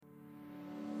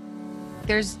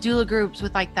there's doula groups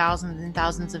with like thousands and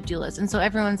thousands of doulas. And so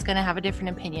everyone's going to have a different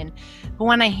opinion. But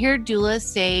when I hear doulas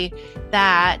say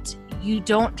that you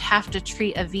don't have to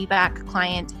treat a VBAC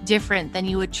client different than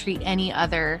you would treat any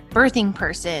other birthing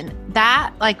person,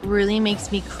 that like really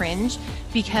makes me cringe,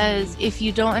 because if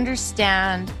you don't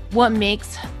understand what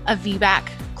makes a VBAC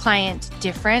client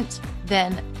different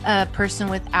than a person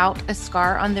without a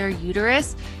scar on their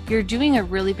uterus, you're doing a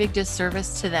really big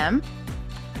disservice to them.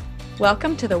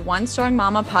 Welcome to the One Strong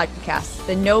Mama podcast,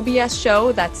 the no BS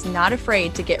show that's not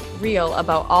afraid to get real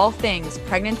about all things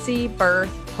pregnancy, birth,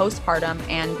 postpartum,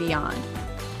 and beyond.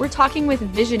 We're talking with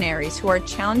visionaries who are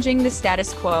challenging the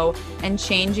status quo and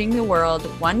changing the world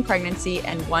one pregnancy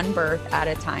and one birth at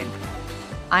a time.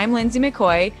 I'm Lindsay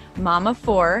McCoy, mom of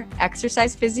 4,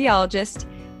 exercise physiologist,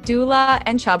 doula,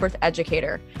 and childbirth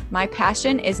educator. My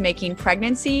passion is making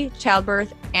pregnancy,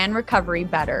 childbirth, and recovery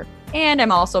better. And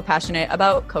I'm also passionate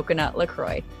about coconut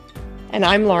LaCroix. And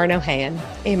I'm Lauren O'Hayan,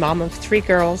 a mom of 3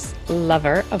 girls,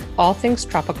 lover of all things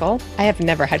tropical. I have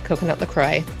never had coconut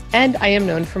LaCroix, and I am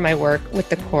known for my work with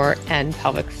the core and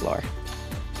pelvic floor.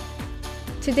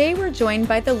 Today we're joined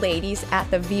by the ladies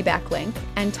at the VBAC Link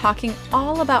and talking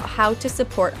all about how to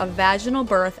support a vaginal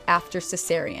birth after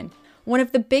cesarean. One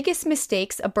of the biggest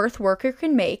mistakes a birth worker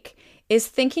can make is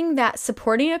thinking that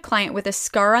supporting a client with a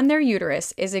scar on their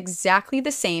uterus is exactly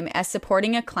the same as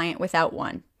supporting a client without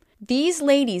one. These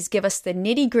ladies give us the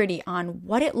nitty-gritty on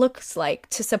what it looks like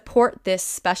to support this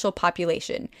special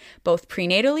population, both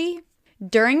prenatally,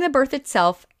 during the birth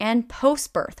itself, and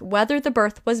post-birth, whether the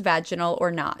birth was vaginal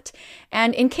or not.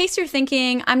 And in case you're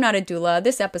thinking, I'm not a doula,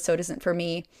 this episode isn't for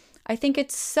me, I think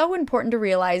it's so important to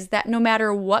realize that no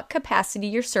matter what capacity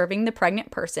you're serving the pregnant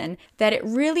person, that it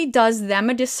really does them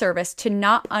a disservice to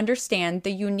not understand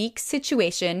the unique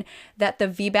situation that the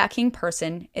VBACing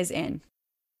person is in.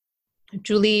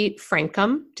 Julie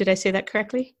Francom, did I say that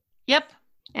correctly? Yep.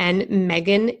 And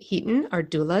Megan Heaton are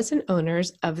doulas and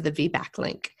owners of the VBAC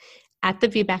Link. At the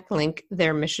VBAC Link,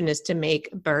 their mission is to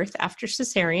make birth after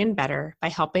cesarean better by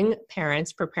helping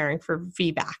parents preparing for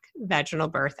VBAC, vaginal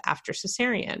birth after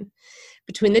cesarean.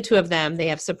 Between the two of them, they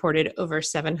have supported over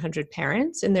 700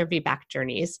 parents in their VBAC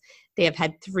journeys. They have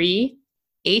had 3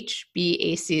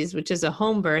 HBACs, which is a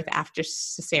home birth after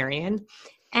cesarean,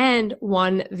 and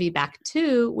 1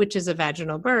 VBAC2, which is a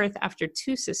vaginal birth after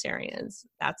 2 cesareans.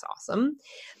 That's awesome.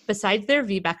 Besides their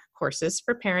VBAC courses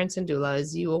for parents and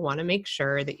doulas, you will want to make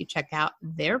sure that you check out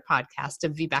their podcast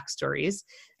of VBAC stories,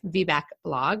 VBAC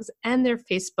blogs, and their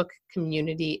Facebook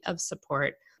community of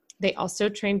support. They also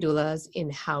train doulas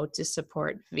in how to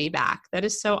support VBAC. That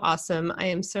is so awesome. I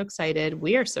am so excited.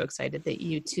 We are so excited that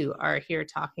you two are here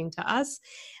talking to us.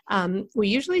 We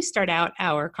usually start out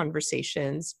our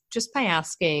conversations just by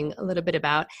asking a little bit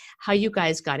about how you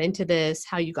guys got into this,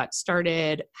 how you got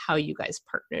started, how you guys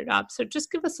partnered up. So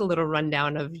just give us a little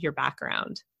rundown of your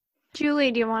background.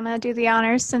 Julie, do you want to do the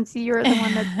honors since you're the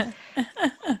one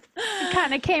that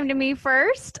kind of came to me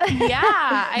first?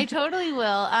 Yeah, I totally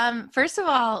will. First of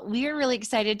all, we are really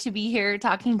excited to be here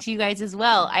talking to you guys as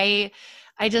well. I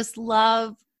just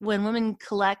love when women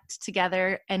collect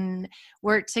together and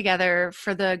work together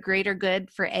for the greater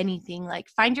good for anything. Like,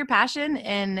 find your passion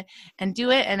and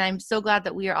do it. And I'm so glad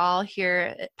that we are all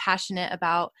here passionate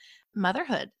about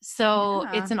motherhood. So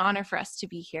It's an honor for us to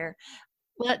be here.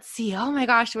 Let's see. Oh my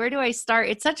gosh, where do I start?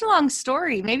 It's such a long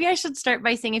story. Maybe I should start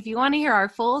by saying, if you want to hear our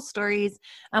full stories,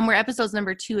 we're episodes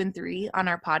number 2 and 3 on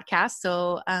our podcast.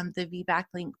 So the VBAC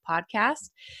Link podcast.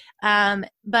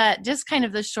 But just kind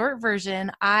of the short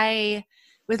version,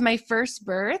 with my first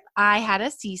birth, I had a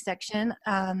C-section.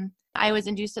 I was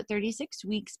induced at 36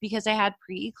 weeks because I had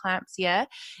preeclampsia,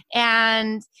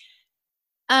 and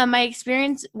my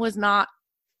experience was not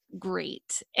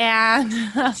great. And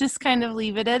I'll just kind of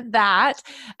leave it at that.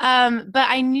 But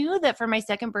I knew that for my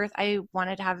second birth, I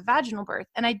wanted to have a vaginal birth.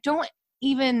 And I don't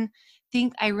even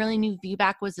think I really knew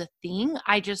VBAC was a thing.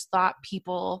 I just thought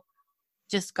people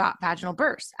just got vaginal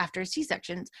births after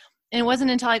C-sections. And it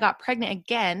wasn't until I got pregnant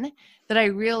again that I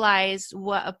realized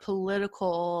what a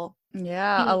political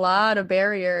a lot of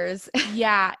barriers.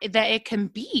 that it can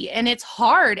be. And it's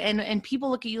hard. And people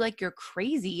look at you like you're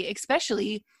crazy,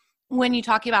 especially when you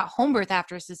talk about home birth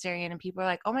after a cesarean, and people are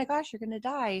like, oh my gosh, you're going to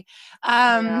die.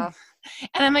 And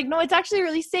I'm like, no, it's actually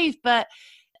really safe. But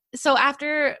so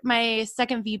after my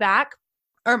second VBAC,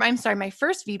 my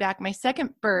first VBAC, my second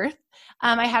birth,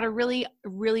 I had a really,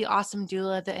 really awesome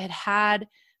doula that had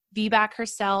VBAC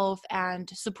herself and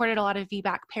supported a lot of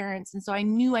VBAC parents. And so I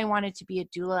knew I wanted to be a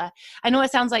doula. I know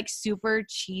it sounds like super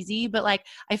cheesy, but like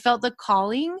I felt the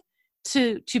calling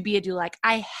to be a doula. Like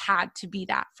I had to be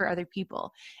that for other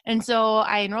people. And so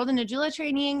I enrolled in a doula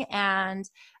training, and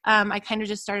I kind of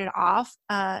just started off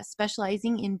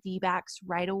specializing in VBACs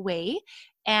right away.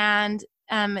 And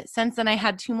since then I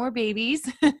had 2 more babies,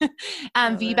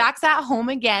 VBACs at home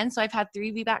again. So I've had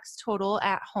 3 VBACs total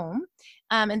at home.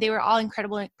 And they were all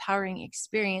incredible, empowering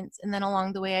experience. And then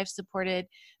along the way, I've supported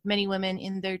many women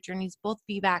in their journeys, both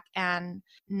VBAC and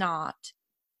not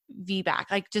VBAC,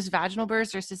 like just vaginal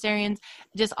births or cesareans,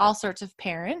 just all sorts of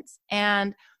parents.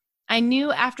 And I knew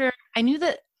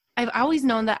that I've always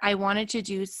known that I wanted to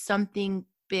do something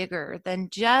bigger than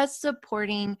just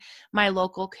supporting my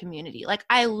local community. Like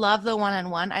I love the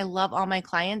one-on-one, I love all my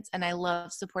clients, and I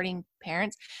love supporting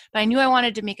parents, but I knew I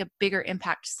wanted to make a bigger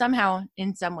impact somehow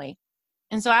in some way.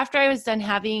 And so after I was done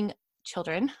having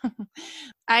children,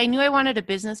 I knew I wanted a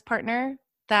business partner.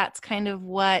 That's kind of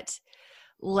what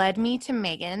led me to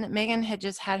Megan. Megan had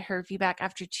just had her VBAC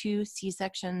after 2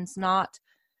 C-sections not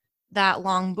that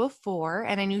long before,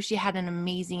 and I knew she had an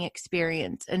amazing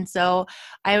experience. And so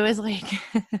I was like,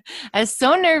 I was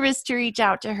so nervous to reach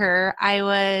out to her.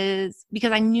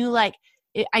 Because I knew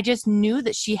I just knew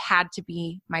that she had to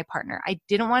be my partner. I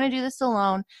didn't want to do this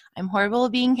alone. I'm horrible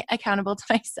at being accountable to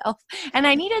myself, and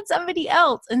I needed somebody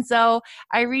else. And so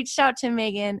I reached out to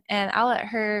Megan, and I'll let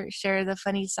her share the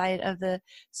funny side of the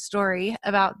story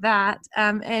about that.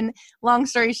 And long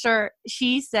story short,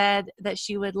 she said that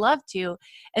she would love to.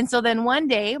 And so then one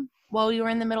day, while we were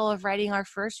in the middle of writing our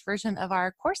first version of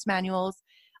our course manuals,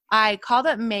 I called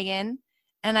up Megan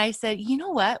and I said, you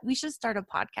know what? We should start a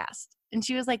podcast. And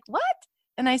she was like, what?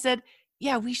 And I said,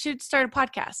 yeah, we should start a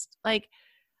podcast. Like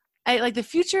the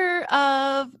future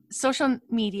of social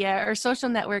media or social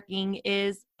networking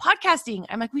is podcasting.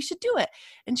 I'm like, we should do it.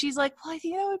 And she's like, well, I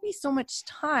think that would be so much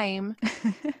time.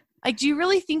 Like, do you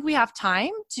really think we have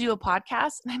time to do a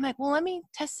podcast? And I'm like, well, let me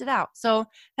test it out. So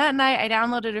that night I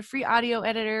downloaded a free audio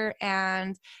editor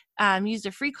and used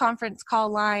a free conference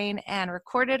call line and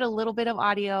recorded a little bit of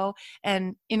audio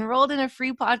and enrolled in a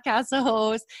free podcast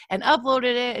host and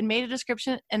uploaded it and made a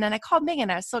description. And then I called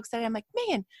Megan. I was so excited. I'm like,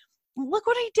 Megan, look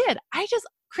what I did. I just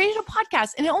created a podcast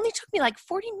and it only took me like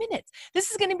 40 minutes.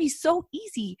 This is going to be so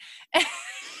easy. And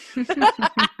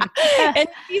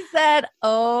she said,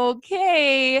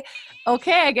 okay,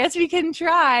 I guess we can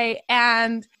try.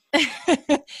 And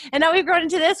now we've grown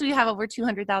into this. We have over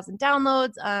 200,000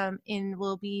 downloads, and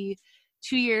we'll be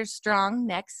 2 years strong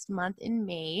next month in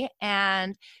May.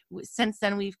 And since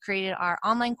then, we've created our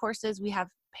online courses. We have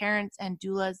parents and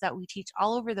doulas that we teach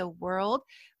all over the world.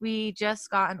 We just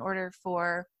got an order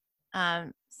for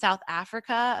South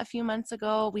Africa a few months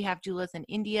ago. We have doulas in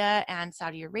India and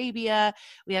Saudi Arabia.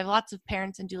 We have lots of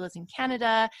parents and doulas in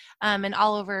Canada, and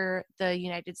all over the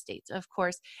United States, of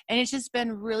course. And it's just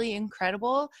been really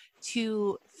incredible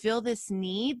to fill this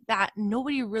need that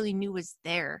nobody really knew was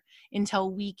there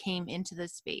until we came into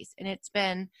this space. And it's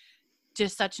been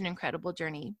just such an incredible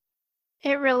journey.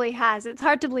 It really has. It's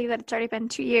hard to believe that it's already been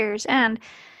 2 years, and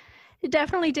it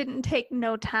definitely didn't take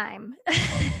no time.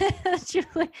 She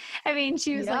was like, yes,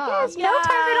 no time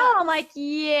at all. I'm like,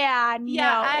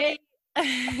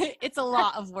 it's a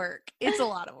lot of work. It's a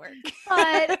lot of work.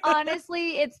 But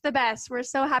honestly, it's the best. We're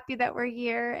so happy that we're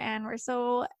here, and we're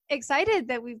so excited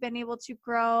that we've been able to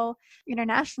grow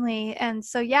internationally. And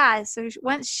so, so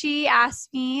once she asked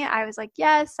me, I was like,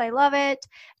 yes, I love it.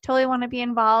 Totally want to be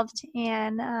involved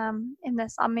in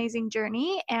this amazing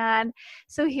journey. And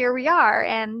so here we are.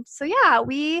 And so,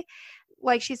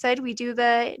 like she said, we do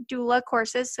the doula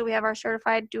courses. So we have our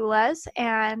certified doulas,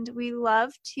 and we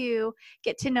love to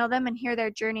get to know them and hear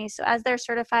their journey. So as they're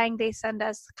certifying, they send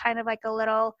us kind of like a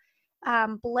little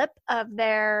blip of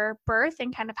their birth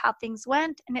and kind of how things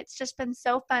went. And it's just been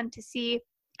so fun to see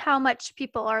how much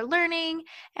people are learning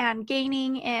and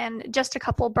gaining in just a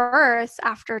couple births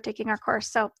after taking our course.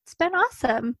 So it's been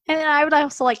awesome. And I would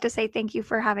also like to say thank you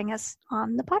for having us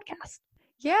on the podcast.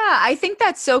 Yeah, I think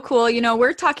that's so cool. You know,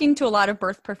 we're talking to a lot of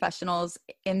birth professionals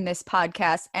in this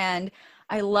podcast, and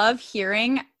I love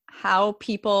hearing how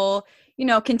people,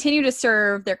 continue to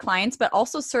serve their clients, but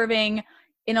also serving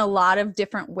in a lot of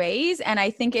different ways. And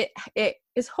I think it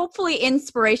is hopefully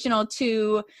inspirational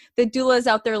to the doulas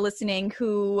out there listening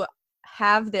who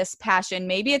have this passion.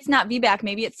 Maybe it's not VBAC,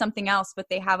 maybe it's something else, but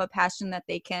they have a passion that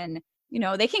they can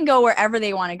go wherever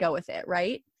they want to go with it,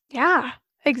 right? Yeah,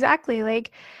 exactly. Like,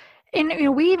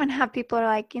 And we even have people who are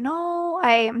like,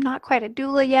 I am not quite a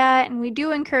doula yet. And we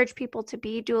do encourage people to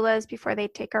be doulas before they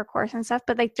take our course and stuff,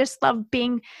 but they just love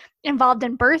being involved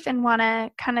in birth and want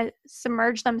to kind of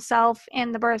submerge themselves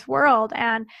in the birth world.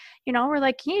 And, we're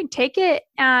like, can you take it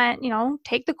and,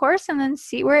 take the course and then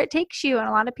see where it takes you? And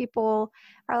a lot of people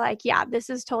are like, yeah, this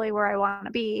is totally where I want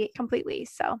to be completely.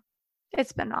 So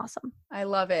it's been awesome. I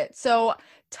love it. So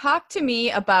talk to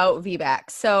me about VBAC.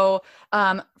 So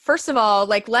first of all,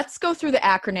 let's go through the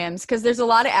acronyms, because there's a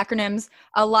lot of acronyms.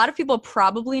 A lot of people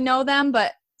probably know them,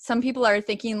 but some people are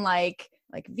thinking like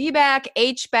VBAC,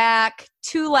 HBAC,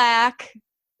 TULAC.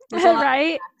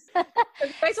 Right? You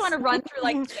guys want to run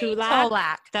through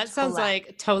TULAC? That sounds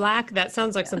like TOLAC. That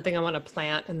sounds like something I want to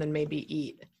plant and then maybe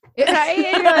eat.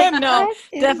 Right? No,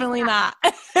 definitely not.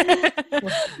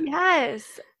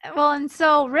 Yes. Well, and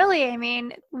so really,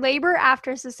 labor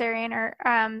after cesarean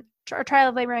or trial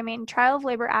of labor, trial of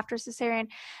labor after cesarean,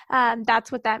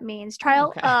 that's what that means.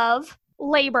 Trial of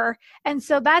labor. And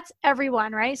so that's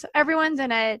everyone, right? So everyone's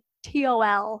in a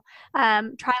TOL,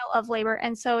 trial of labor.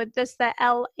 And so this, the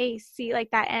LAC, like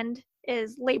that end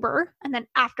is labor and then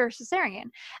after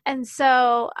cesarean. And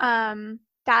so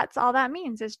that's all that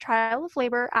means is trial of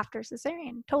labor after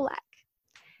cesarean, TOLAC.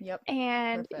 Yep.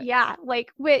 And Perfect. yeah,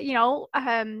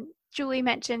 Julie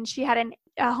mentioned she had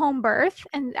a home birth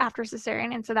and after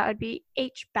cesarean. And so that would be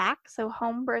HBAC. So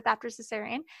home birth after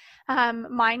cesarean.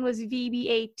 Mine was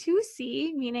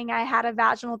VBA2C, meaning I had a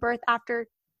vaginal birth after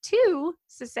 2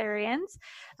 cesareans.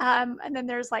 And then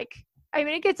there's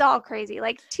it gets all crazy,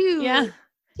 two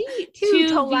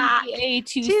VBA,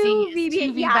 2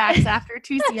 VBACs after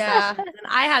 2 C-sections. Yeah. And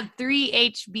I had 3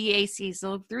 HBACs,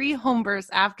 so 3 home births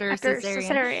after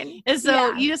cesarean. And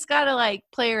so you just got to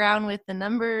play around with the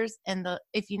numbers, and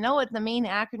if you know what the main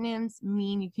acronyms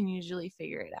mean, you can usually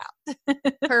figure it out.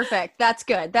 Perfect. That's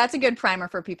good. That's a good primer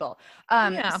for people.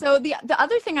 So the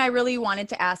other thing I really wanted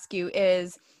to ask you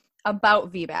is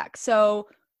about VBAC. So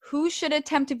who should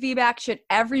attempt a VBAC? Should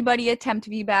everybody attempt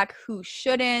VBAC? Who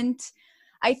shouldn't?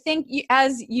 I think,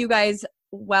 as you guys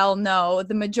well know,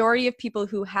 the majority of people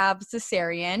who have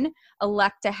cesarean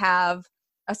elect to have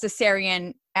a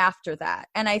cesarean after that.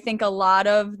 And I think a lot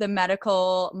of the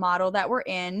medical model that we're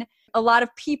in, a lot of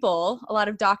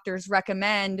doctors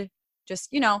recommend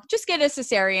just get a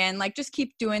cesarean, just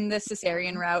keep doing the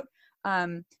cesarean route.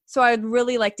 So I'd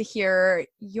really like to hear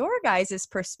your guys'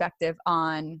 perspective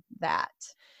on that.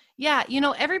 Yeah,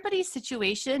 everybody's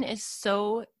situation is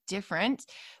so different,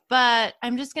 but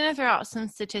I'm just going to throw out some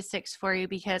statistics for you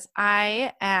because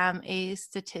I am a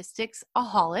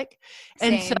statistics-aholic.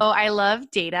 Same. And so I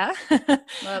love data.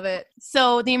 Love it.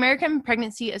 So the American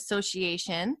Pregnancy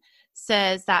Association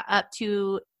says that up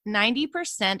to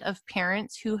 90% of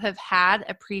parents who have had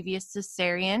a previous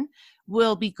cesarean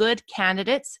will be good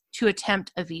candidates to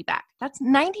attempt a VBAC. That's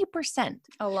 90%.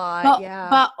 A lot, yeah.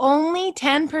 But only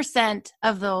 10%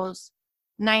 of those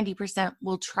 90%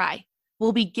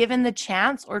 will be given the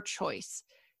chance or choice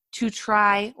to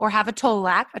try or have a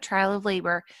TOLAC, a trial of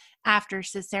labor, after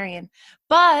cesarean.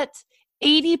 But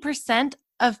 80%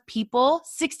 of people,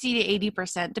 60 to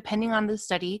 80%, depending on the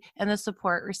study and the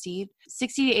support received,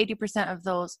 60 to 80% of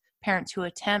those parents who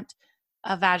attempt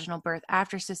a vaginal birth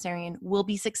after cesarean will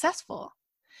be successful.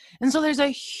 And so there's a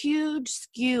huge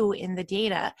skew in the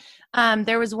data.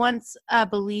 There was once a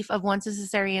belief of once a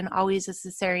cesarean, always a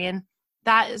cesarean.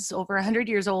 That is over 100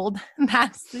 years old.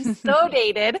 That's so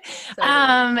dated.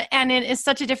 And it is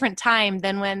such a different time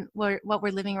than what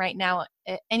we're living right now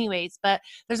anyways. But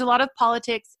there's a lot of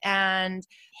politics and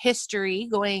history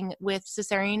going with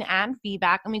cesarean and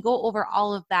VBAC. And we go over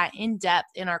all of that in depth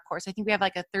in our course. I think we have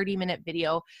a 30-minute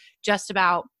video just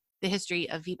about the history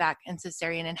of VBAC and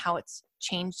cesarean and how it's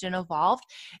changed and evolved.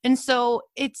 And so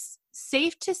it's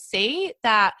safe to say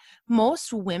that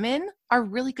most women are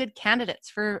really good candidates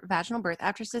for vaginal birth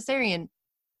after cesarean.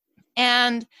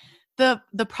 And the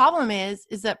problem is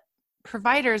that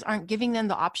providers aren't giving them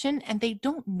the option, and they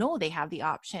don't know they have the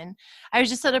option. I was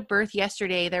just at a birth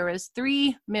yesterday. There was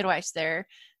 3 midwives there,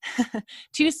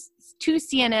 two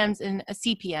CNMs and a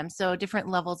CPM, so different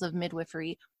levels of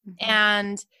midwifery. Mm-hmm.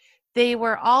 And they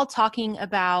were all talking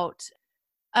about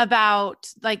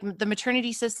the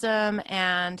maternity system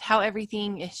and how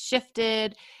everything is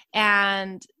shifted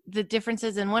and the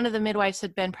differences. And one of the midwives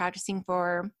had been practicing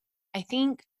for, I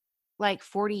think,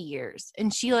 40 years.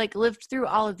 And she lived through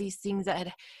all of these things that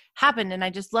had happened. And I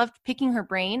just loved picking her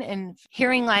brain and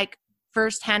hearing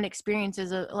firsthand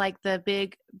experiences of like the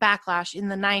big backlash in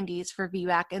the 90s for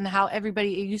VBAC and how it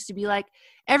used to be like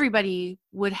everybody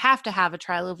would have to have a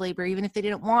trial of labor even if they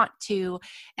didn't want to.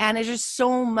 And it's just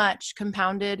so much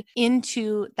compounded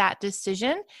into that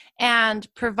decision. And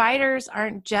providers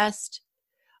are just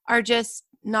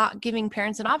not giving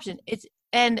parents an option.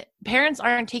 And parents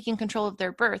aren't taking control of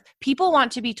their birth. People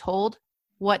want to be told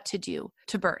what to do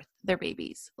to birth their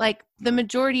babies, like the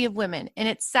majority of women. And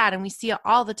it's sad, and we see it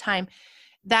all the time,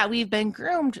 that we've been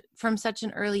groomed from such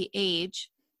an early age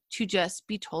to just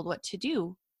be told what to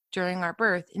do during our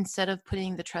birth instead of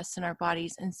putting the trust in our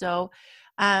bodies. And so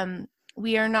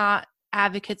we are not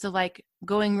advocates of like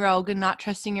going rogue and not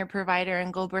trusting your provider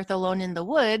and go birth alone in the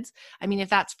woods. I mean, if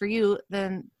that's for you,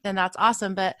 then that's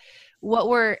awesome. But what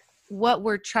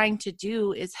we're trying to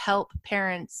do is help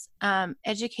parents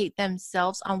educate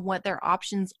themselves on what their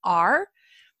options are,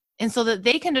 and so that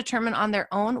they can determine on their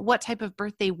own what type of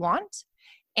birth they want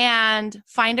and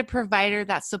find a provider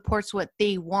that supports what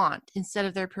they want instead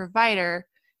of their provider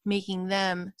making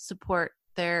them support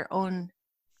their own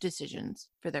decisions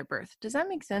for their birth. Does that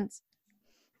make sense?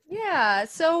 Yeah.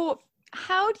 So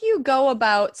how do you go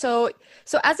about, so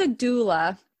as a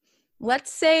doula,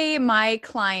 let's say my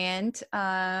client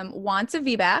wants a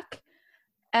VBAC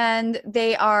and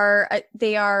they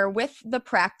are with the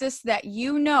practice that,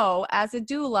 as a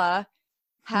doula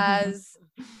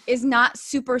is not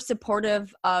super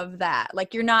supportive of that.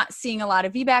 Like, you're not seeing a lot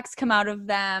of VBACs come out of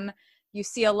them. You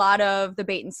see a lot of the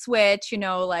bait and switch,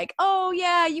 like, oh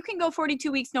yeah, you can go 42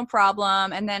 weeks, no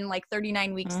problem. And then like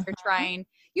 39 weeks they're trying,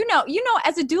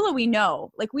 as a doula, we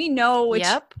know, which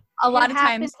a lot of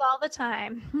times all the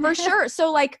time. For sure.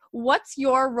 So like, what's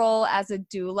your role as a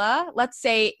doula? Let's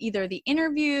say either the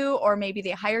interview or maybe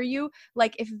they hire you.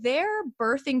 Like, if their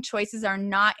birthing choices are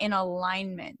not in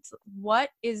alignment,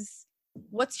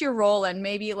 what's your role? And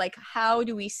maybe like, how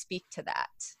do we speak to that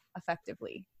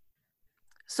effectively?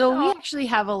 So we actually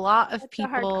have a lot of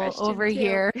people over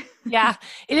here. Yeah,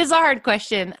 it is a hard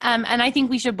question. And I think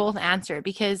we should both answer it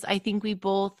because I think we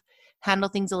both handle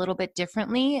things a little bit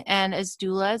differently. And as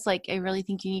doulas, like, I really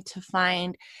think you need to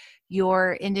find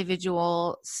your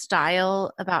individual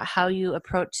style about how you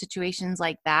approach situations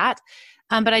like that.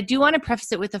 But I do want to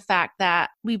preface it with the fact that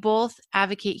we both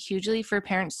advocate hugely for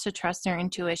parents to trust their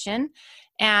intuition.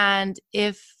 And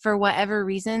if for whatever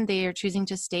reason they are choosing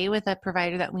to stay with a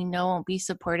provider that we know won't be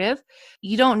supportive,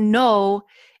 you don't know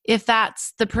if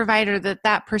that's the provider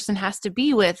that person has to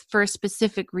be with for a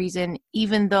specific reason,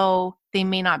 even though they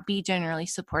may not be generally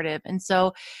supportive. And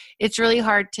so it's really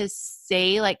hard to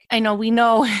say, like, I know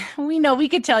we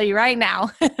could tell you right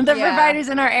now, providers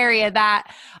in our area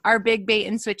that are big bait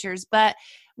and switchers. But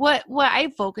what I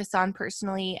focus on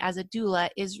personally as a doula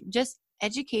is just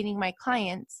educating my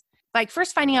clients, like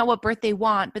first finding out what birth they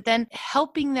want, but then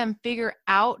helping them figure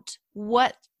out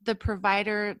what the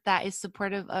provider that is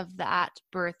supportive of that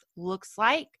birth looks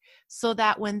like, so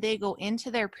that when they go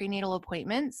into their prenatal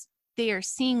appointments, they are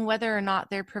seeing whether or not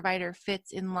their provider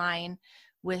fits in line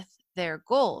with their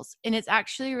goals. And it's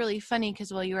actually really funny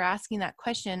because while you were asking that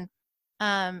question,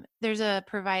 there's a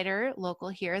provider local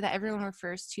here that everyone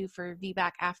refers to for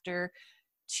VBAC after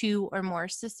 2 or more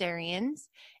cesareans.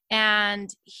 And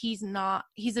he's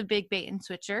a big bait and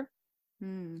switcher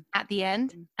at the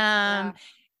end.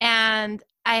 And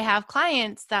I have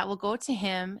clients that will go to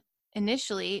him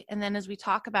initially. And then as we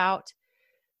talk about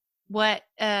what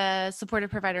a supportive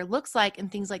provider looks like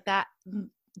and things like that,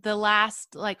 the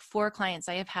last 4 clients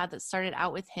I have had that started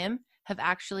out with him have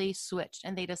actually switched,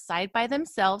 and they decide by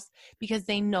themselves because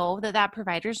they know that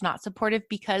provider is not supportive,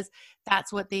 because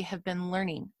that's what they have been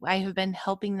learning. I have been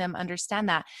helping them understand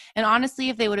that. And honestly,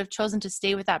 if they would have chosen to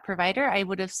stay with that provider, I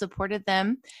would have supported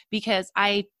them because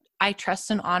I trust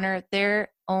and honor their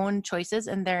own choices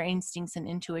and their instincts and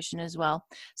intuition as well.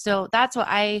 So that's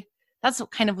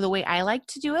kind of the way I like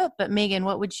to do it. But Megan,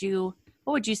 what would you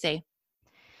say?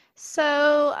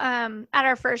 So at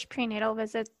our first prenatal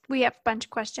visit, we have a bunch of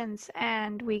questions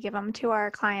and we give them to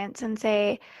our clients and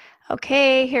say,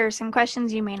 okay, here are some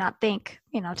questions you may not think,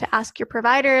 to ask your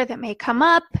provider that may come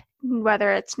up,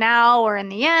 whether it's now or in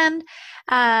the end.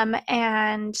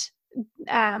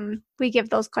 We give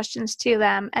those questions to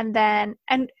them. And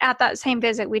at that same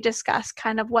visit, we discuss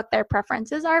kind of what their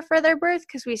preferences are for their birth,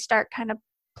 because we start kind of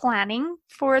planning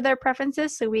for their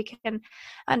preferences so we can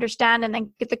understand and then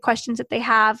get the questions that they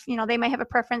have. They may have a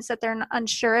preference that they're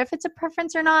unsure if it's a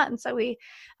preference or not. And so we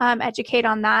educate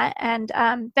on that. And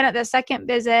then at the second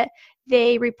visit,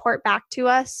 they report back to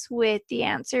us with the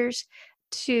answers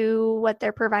to what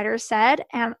their provider said.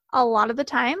 And a lot of the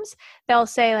times they'll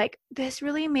say, like, this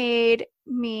really made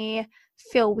me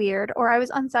feel weird, or I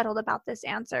was unsettled about this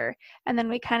answer. And then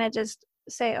we kind of just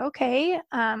say, okay,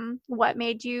 what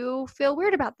made you feel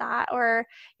weird about that? Or,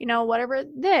 whatever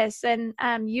this. And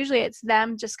usually it's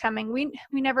them just coming. We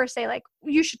never say like,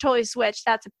 you should totally switch.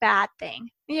 That's a bad thing,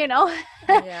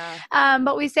 Yeah.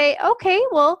 But we say, okay,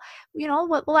 well,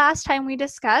 what the last time we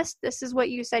discussed, this is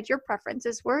what you said your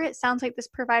preferences were. It sounds like this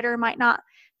provider might not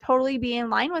totally be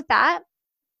in line with that,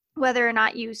 whether or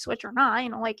not you switch or not,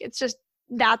 like it's just,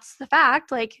 that's the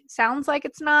fact. Like, sounds like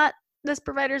it's not, this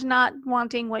provider's not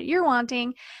wanting what you're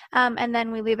wanting. And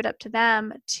then we leave it up to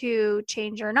them to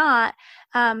change or not.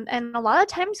 And a lot of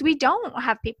times we don't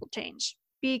have people change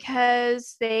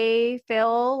because they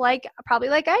feel like, probably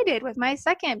like I did with my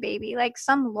second baby, like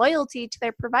some loyalty to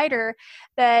their provider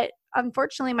that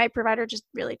unfortunately my provider just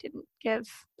really didn't give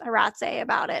a rat's a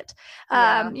about it.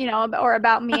 Or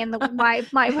about me and my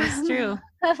It's true.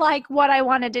 like what I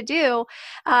wanted to do.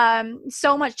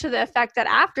 So much to the effect that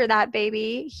after that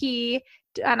baby,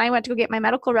 and I went to go get my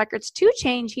medical records to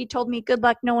change. He told me, good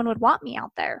luck. No one would want me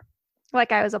out there.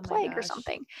 Like I was a plague or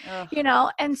something,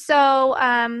 and so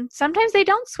sometimes they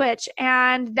don't switch,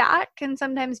 and that can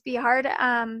sometimes be hard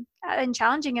and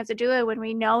challenging as a doula when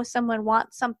we know someone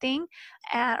wants something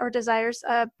or desires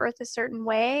a birth a certain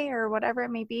way or whatever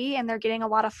it may be, and they're getting a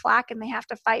lot of flack and they have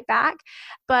to fight back.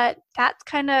 But that's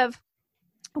kind of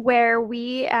where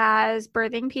we as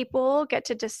birthing people get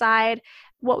to decide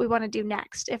what we want to do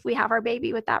next if we have our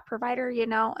baby with that provider,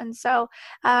 And so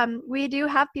we do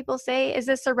have people say, is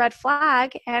this a red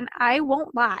flag? And I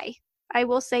won't lie. I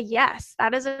will say, yes,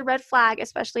 that is a red flag,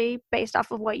 especially based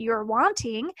off of what you're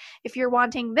wanting. If you're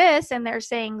wanting this and they're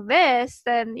saying this,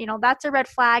 then, that's a red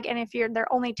flag. And if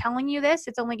they're only telling you this,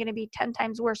 it's only going to be 10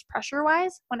 times worse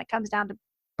pressure-wise when it comes down to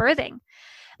birthing.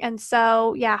 And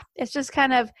so, yeah, it's just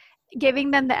kind of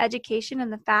giving them the education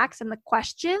and the facts and the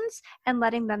questions and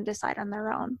letting them decide on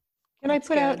their own. Can I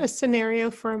put out a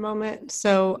scenario for a moment?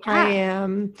 So I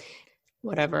am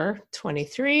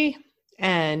 23,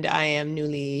 and I am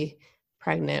newly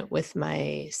pregnant with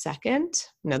my second.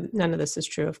 No, none of this is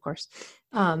true, of course.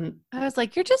 I was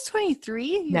like, you're just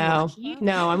 23? No,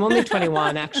 I'm only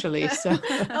 21 actually. So.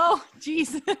 Oh,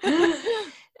 geez.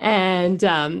 And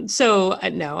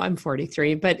no, I'm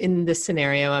 43, but in this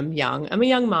scenario, I'm young. I'm a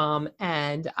young mom,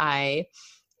 and I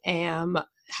am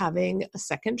having a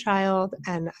second child,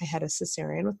 and I had a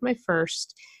cesarean with my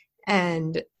first,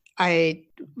 and I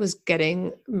was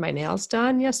getting my nails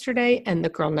done yesterday, and the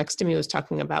girl next to me was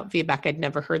talking about VBAC. I'd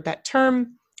never heard that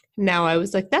term. Now I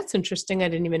was like, that's interesting. I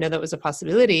didn't even know that was a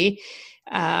possibility.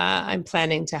 I'm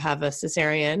planning to have a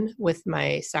cesarean with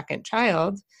my second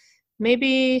child.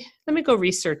 Maybe let me go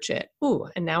research it. Ooh,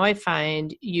 and now I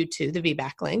find you two, the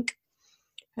VBAC link,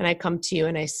 and I come to you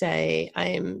and I say,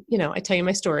 I tell you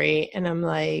my story, and I'm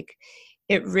like,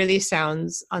 it really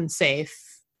sounds unsafe.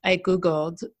 I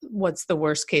Googled what's the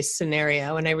worst case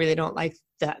scenario, and I really don't like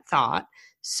that thought.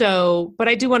 So, but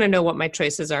I do want to know what my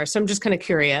choices are. So I'm just kind of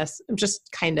curious.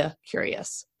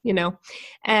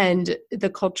 And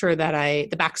the culture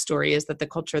the backstory is that the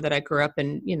culture that I grew up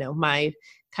in, my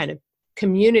kind of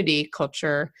community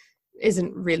culture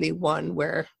isn't really one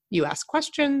where you ask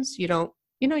questions. You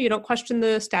don't question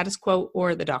the status quo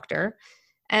or the doctor.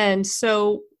 And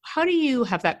so how do you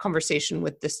have that conversation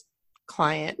with this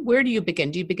client? Where do you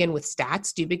begin? Do you begin with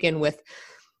stats? Do you begin with,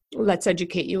 let's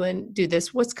educate you and do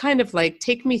this? What's kind of like,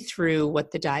 take me through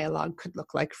what the dialogue could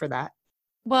look like for that.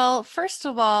 Well, first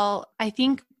of all, I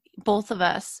think both of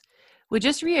us would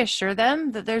just reassure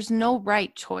them that there's no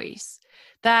right choice.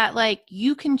 That like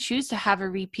you can choose to have a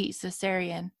repeat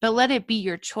cesarean, but let it be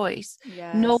your choice.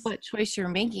 Yes. Know what choice you're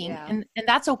making. Yeah. And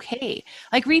that's okay.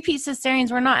 Like repeat cesareans,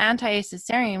 we're not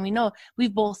anti-cesarean. We know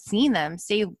we've both seen them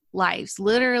save lives,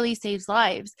 literally saves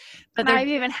lives. But I've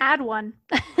even had one.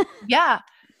 Yeah.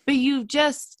 But they're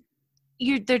just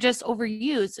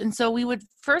overused. And so we would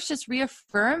first just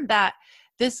reaffirm that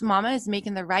this mama is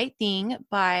making the right thing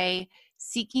by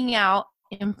seeking out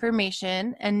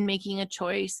information and making a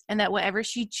choice, and that whatever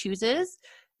she chooses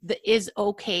is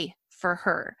okay for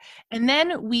her. And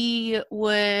then we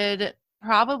would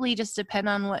probably just depend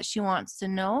on what she wants to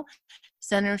know,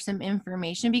 send her some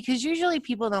information, because usually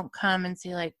people don't come and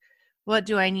say like, what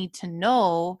do I need to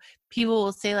know? People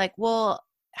will say like, well,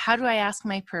 how do I ask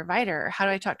my provider? How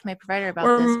do I talk to my provider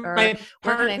about this? Or my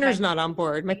partner's not on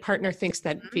board. My partner thinks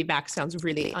that VBAC sounds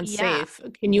really unsafe. Yeah.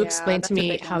 Can you explain to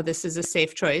me how this is a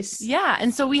safe choice? Yeah.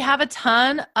 And so we have a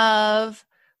ton of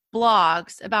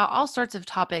blogs about all sorts of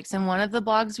topics. And one of the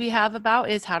blogs we have about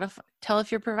is how to tell if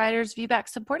your provider is VBAC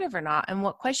supportive or not and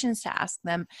what questions to ask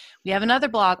them. We have another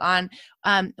blog on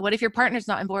what if your partner's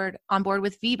not on board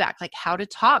with VBAC, like how to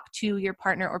talk to your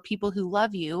partner or people who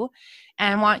love you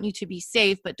and want you to be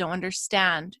safe but don't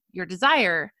understand your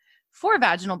desire for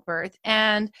vaginal birth.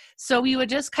 And so we would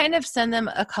just kind of send them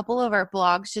a couple of our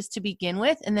blogs just to begin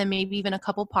with, and then maybe even a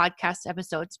couple podcast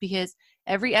episodes, because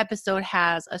every episode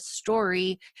has a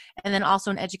story and then also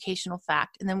an educational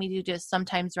fact. And then we do just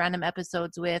sometimes random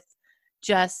episodes with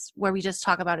just where we just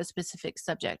talk about a specific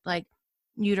subject, like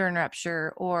uterine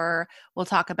rupture, or we'll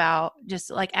talk about just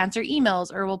like answer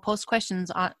emails, or we'll post questions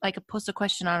on, like post a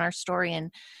question on our story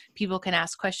and people can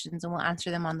ask questions and we'll answer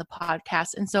them on the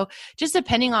podcast. And so just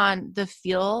depending on the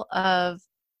feel of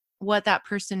what that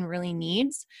person really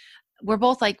needs, we're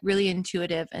both like really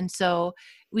intuitive. And so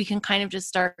we can kind of just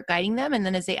start guiding them. And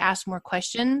then as they ask more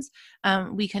questions,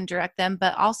 we can direct them.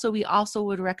 But also, we also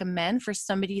would recommend for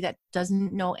somebody that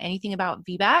doesn't know anything about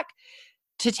VBAC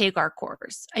to take our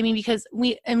course. I mean, because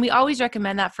we always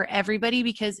recommend that for everybody,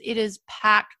 because it is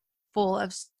packed full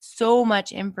of so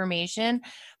much information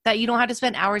that you don't have to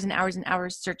spend hours and hours and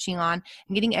hours searching on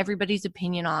and getting everybody's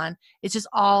opinion on. It's just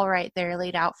all right there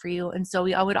laid out for you. And so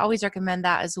I would always recommend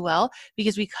that as well,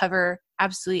 because we cover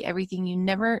absolutely everything you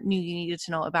never knew you needed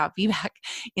to know about VBAC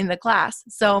in the class.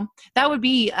 So that would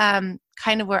be kind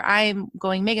of where I'm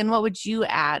going. Megan, what would you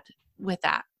add with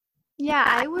that? Yeah,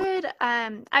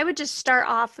 I would just start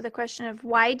off with a question of,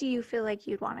 why do you feel like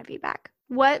you'd want a VBAC?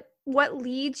 What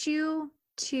leads you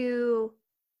to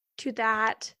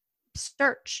that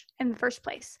search in the first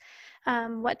place?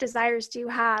 What desires do you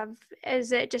have?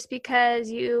 Is it just because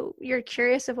you're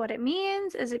curious of what it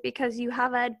means? Is it because you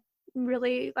have a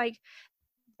really like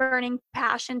burning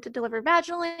passion to deliver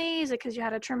vaginally? Is it because you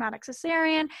had a traumatic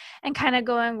cesarean? And kind of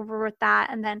going over with that.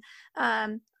 And then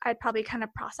I'd probably kind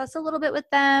of process a little bit with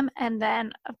them. And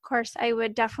then, of course, I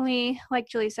would definitely, like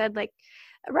Julie said, like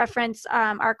reference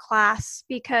our class,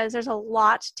 because there's a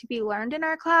lot to be learned in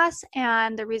our class.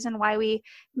 And the reason why we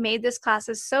made this class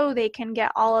is so they can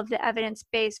get all of the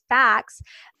evidence-based facts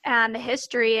and the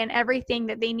history and everything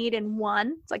that they need in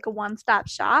one. It's like a one-stop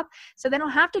shop. So they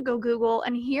don't have to go Google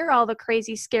and hear all the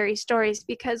crazy, scary stories,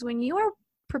 because when you are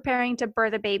preparing to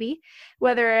birth a baby,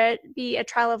 whether it be a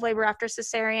trial of labor after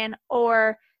cesarean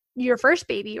or your first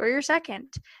baby or your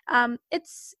second,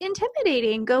 it's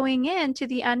intimidating going into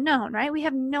the unknown, right? We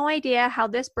have no idea how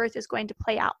this birth is going to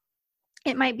play out.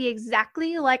 It might be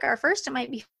exactly like our first, it might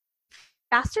be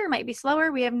faster, it might be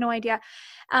slower, we have no idea.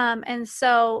 And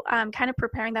so kind of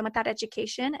preparing them with that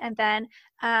education. And then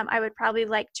I would probably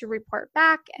like to report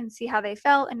back and see how they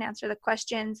felt and answer the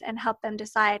questions and help them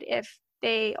decide if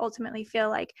they ultimately feel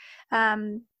like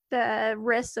the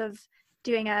risks of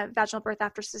doing a vaginal birth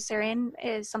after cesarean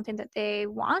is something that they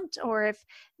want, or if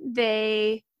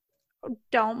they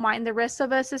don't mind the risks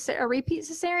of a repeat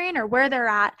cesarean, or where they're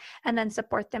at, and then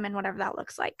support them in whatever that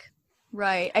looks like.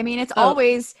 Right. I mean, it's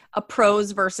always a pros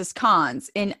versus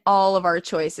cons in all of our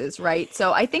choices, right?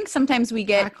 So I think sometimes we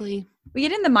get in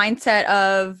the mindset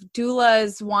of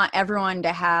doulas want everyone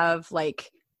to have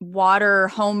like water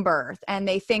home birth, and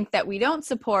they think that we don't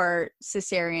support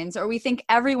cesareans, or we think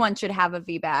everyone should have a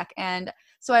VBAC. And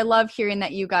so I love hearing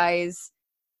that you guys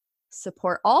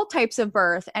support all types of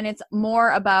birth, and it's more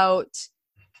about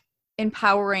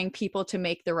empowering people to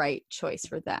make the right choice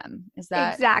for them. Is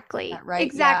that exactly right?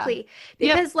 Exactly.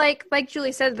 Yeah. Because like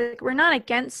Julie said, like, we're not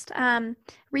against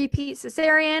repeat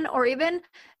cesarean or even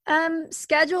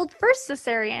scheduled first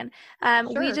cesarean.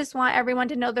 Sure. We just want everyone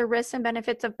to know the risks and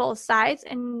benefits of both sides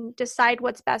and decide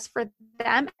what's best for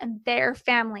them and their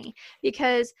family.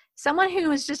 Because someone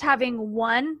who is just having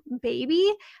one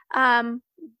baby, and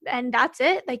that's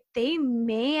it, like, they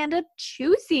may end up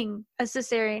choosing a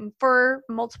cesarean for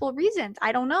multiple reasons.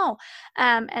 I don't know.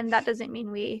 And that doesn't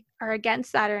mean we are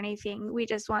against that or anything. We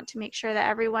just want to make sure that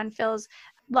everyone feels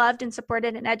loved and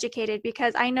supported and educated,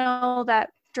 because I know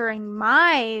that during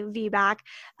my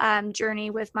VBAC journey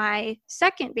with my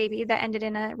second baby that ended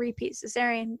in a repeat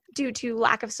cesarean due to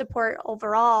lack of support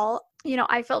overall,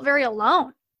 I felt very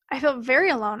alone.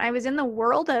 I was in the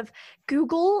world of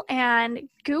Google, and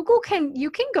Google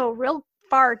you can go real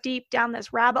far deep down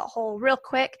this rabbit hole real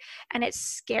quick, and it's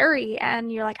scary,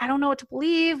 and you're like, I don't know what to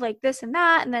believe, like this and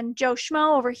that, and then Joe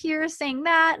Schmo over here saying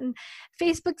that, and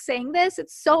Facebook saying this.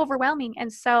 It's so overwhelming.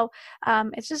 And so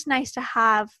it's just nice to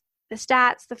have the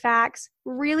stats, the facts,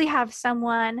 really have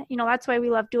someone, that's why we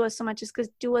love doulas so much, is because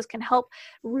doulas can help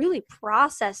really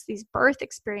process these birth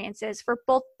experiences for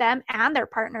both them and their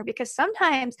partner. Because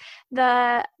sometimes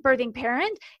the birthing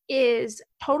parent is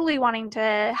totally wanting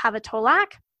to have a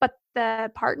TOLAC, but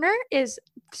the partner is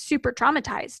super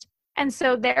traumatized. And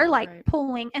so they're like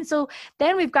pulling. And so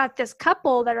then we've got this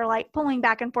couple that are like pulling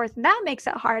back and forth, and that makes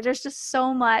it hard. There's just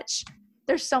so much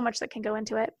that can go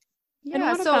into it. Yeah, and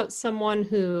what about someone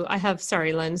who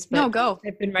sorry, Linz, but no, go.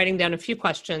 I've been writing down a few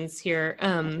questions here.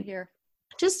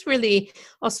 Just really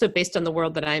also based on the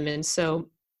world that I'm in. So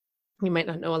you might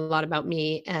not know a lot about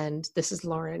me, and this is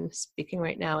Lauren speaking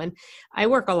right now. And I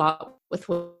work a lot with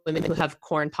women who have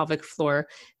core and pelvic floor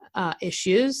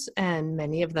issues, and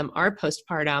many of them are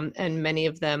postpartum, and many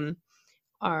of them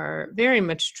are very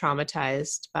much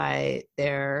traumatized by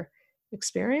their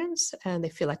experience, and they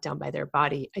feel let down by their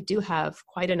body. I do have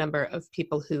quite a number of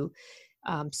people who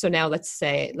so now let's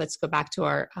go back to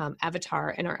our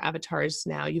avatar, and our avatars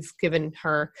now. You've given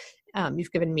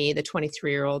me, the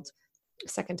 23-year-old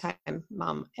second time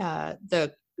mom,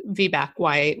 the VBAC,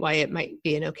 why it might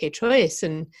be an okay choice.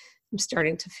 And I'm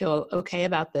starting to feel okay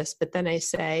about this. But then I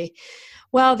say,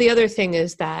 well, the other thing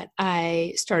is that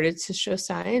I started to show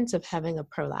signs of having a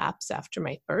prolapse after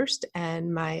my first,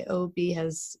 and my OB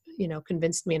has,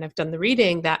 convinced me, and I've done the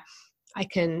reading, that I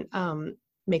can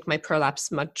make my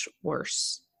prolapse much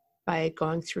worse by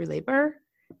going through labor.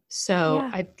 So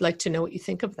I'd like to know what you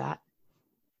think of that.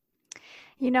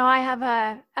 I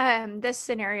have this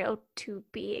scenario to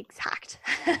be exact.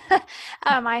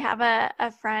 I have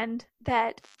a friend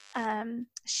that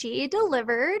she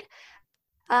delivered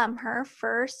her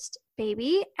first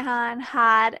baby and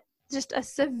had just a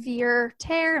severe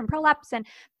tear and prolapse, and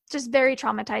just very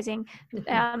traumatizing.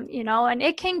 And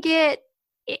it can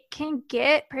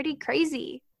get pretty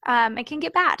crazy. It can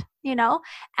get bad,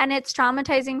 and it's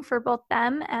traumatizing for both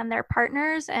them and their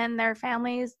partners and their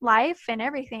family's life and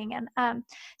everything. And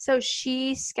so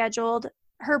she scheduled,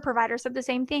 her provider said the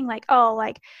same thing, like, oh,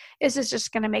 like, is this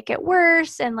just going to make it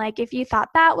worse? And like, if you thought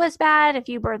that was bad, if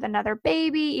you birth another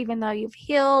baby, even though you've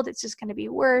healed, it's just going to be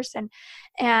worse, and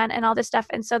all this stuff.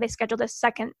 And so they scheduled a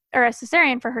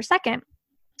cesarean for her second.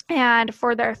 And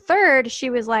for their third, she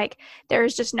was like,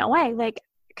 there's just no way. Like,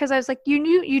 because I was like,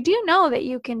 you do know that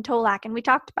you can Tolac, and we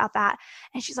talked about that.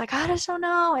 And she's like, I just don't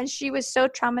know. And she was so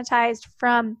traumatized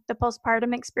from the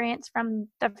postpartum experience from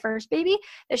the first baby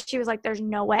that she was like, there's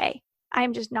no way.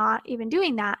 I'm just not even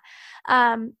doing that.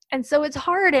 And so it's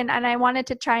hard. And I wanted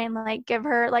to try and like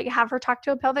have her talk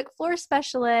to a pelvic floor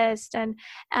specialist, and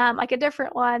like a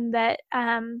different one that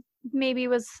maybe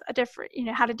was a different,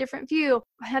 had a different view.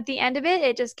 At the end of it,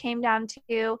 it just came down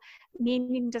to me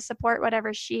needing to support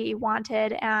whatever she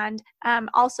wanted, and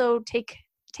also take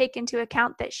into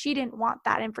account that she didn't want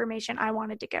that information I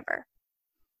wanted to give her.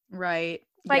 Right.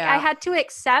 Like, I had to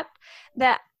accept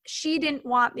that she didn't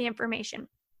want the information.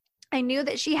 I knew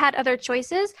that she had other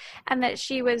choices, and that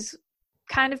she was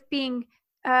kind of being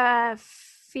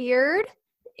feared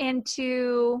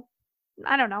into,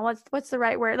 I don't know what's the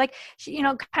right word. Like, she,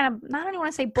 kind of, I don't even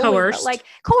want to say bullied, coerced. But like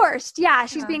coerced. Yeah.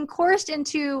 She's being coerced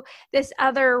into this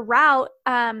other route,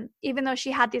 even though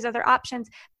she had these other options.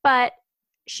 But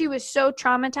she was so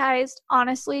traumatized.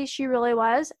 Honestly, she really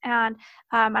was. And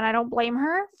I don't blame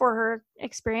her for her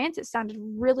experience. It sounded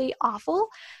really awful.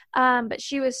 But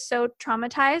she was so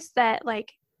traumatized that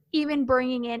like even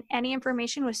bringing in any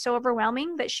information was so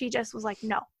overwhelming that she just was like,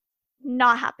 no,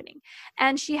 not happening.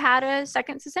 And she had a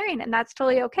second cesarean, and that's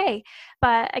totally okay.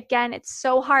 But again, it's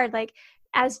so hard. Like,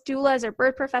 as doulas or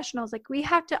birth professionals, like, we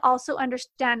have to also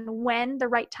understand when the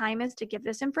right time is to give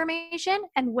this information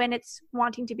and when it's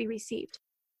wanting to be received.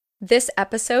 This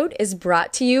episode is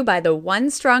brought to you by the One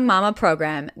Strong Mama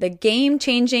program, the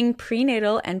game-changing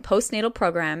prenatal and postnatal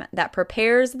program that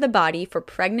prepares the body for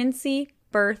pregnancy,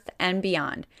 birth, and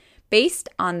beyond, based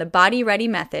on the Body Ready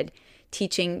method,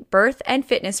 teaching birth and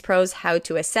fitness pros how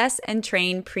to assess and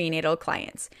train prenatal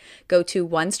clients. Go to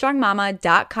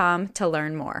onestrongmama.com to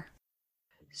learn more.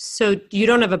 So you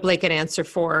don't have a blanket answer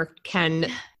for,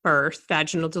 can birth,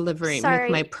 vaginal delivery make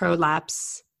my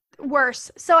prolapse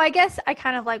worse? So I guess I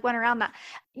kind of like went around that.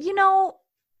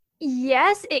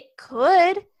 Yes, it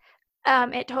could.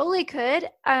 It totally could,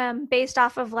 based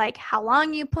off of like how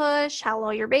long you push, how low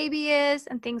your baby is,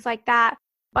 and things like that.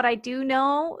 But I do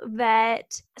know that,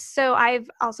 so I've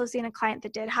also seen a client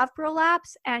that did have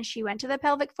prolapse, and she went to the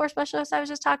pelvic floor specialist I was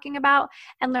just talking about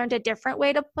and learned a different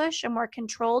way to push, a more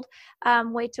controlled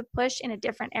way to push in a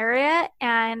different area,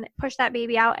 and push that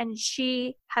baby out. And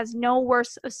she has no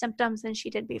worse of symptoms than she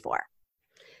did before.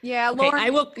 Yeah,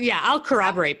 Lauren. Okay, I'll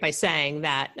corroborate by saying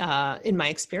that in my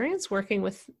experience working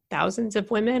with thousands of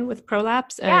women with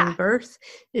prolapse and birth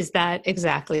is that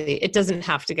exactly, it doesn't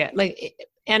have to get like,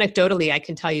 anecdotally, I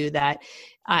can tell you that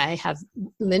I have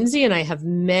Lindsay and I have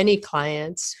many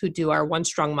clients who do our One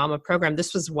Strong Mama program.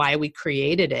 This was why we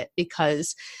created it,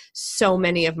 because so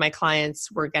many of my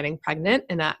clients were getting pregnant,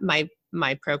 and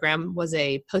my program was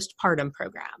a postpartum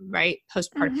program, right?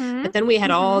 Postpartum. But then we had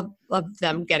all of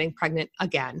them getting pregnant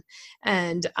again.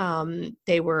 And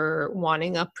they were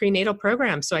wanting a prenatal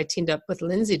program. So I teamed up with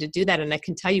Lindsay to do that. And I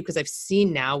can tell you, because I've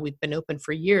seen now, we've been open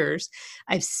for years,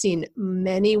 I've seen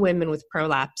many women with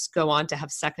prolapse go on to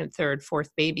have second, third, fourth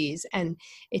babies. And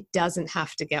it doesn't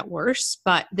have to get worse,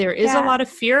 but there is a lot of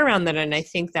fear around that. And I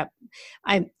think that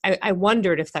I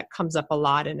wondered if that comes up a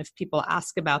lot, and if people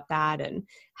ask about that, and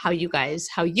how you guys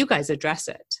address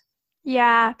it.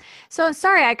 Yeah. So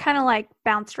sorry, I kind of like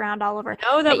bounced around all over.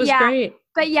 No, that was great.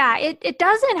 But yeah, it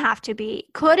doesn't have to be.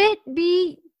 Could it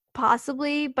be?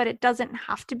 Possibly, but it doesn't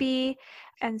have to be.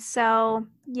 And so,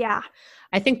 yeah.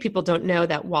 I think people don't know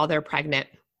that while they're pregnant,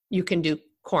 you can do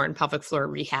core and pelvic floor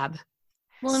rehab.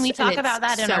 Well, and we talk about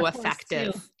that in so our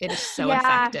effective. Course too. It is so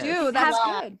effective. Dude, that's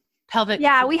good. Pelvic.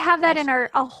 Yeah, we have that in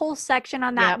a whole section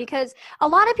on that, because a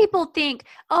lot of people think,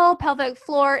 oh, pelvic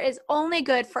floor is only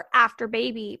good for after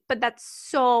baby, but that's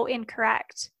so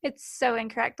incorrect. It's so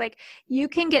incorrect. Like, you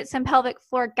can get some pelvic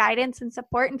floor guidance and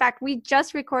support. In fact, we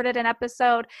just recorded an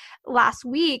episode last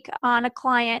week on a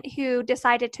client who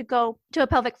decided to go to a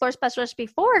pelvic floor specialist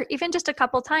before, even just a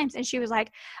couple times. And she was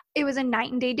like, it was a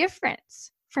night and day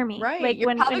difference for me. Right. Like,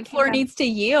 your pelvic floor needs to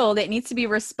yield. It needs to be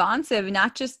responsive,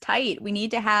 not just tight. We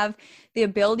need to have the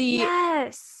ability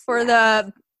for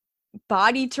the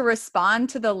body to respond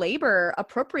to the labor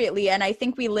appropriately. And I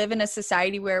think we live in a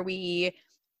society where we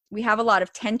have a lot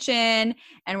of tension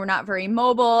and we're not very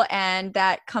mobile, and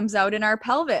that comes out in our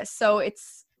pelvis. So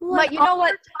it's, but you know what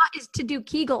taught is to do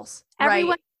Kegels.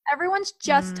 Everyone's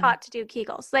just taught to do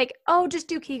Kegels. Like, oh, just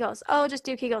do Kegels. Oh, just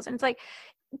do Kegels. And it's like,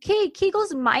 okay,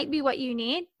 Kegels might be what you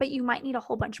need, but you might need a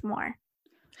whole bunch more.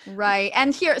 Right.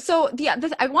 And here, so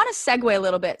I want to segue a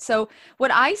little bit. So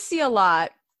what I see a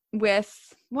lot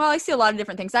I see a lot of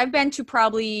different things. I've been to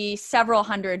probably several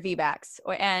hundred VBACs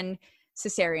and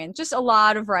cesarean, just a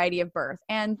lot of variety of birth.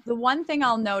 And the one thing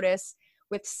I'll notice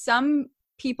with some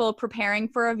people preparing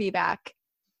for a VBAC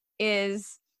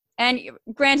is, and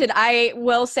granted, I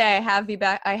will say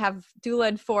I have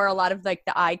doulaed for a lot of like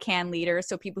the ICANN leaders,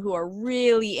 so people who are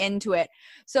really into it.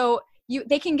 So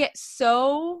they can get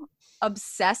so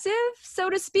obsessive,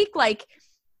 so to speak, like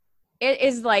it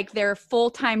is like their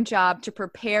full-time job to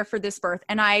prepare for this birth.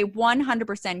 And I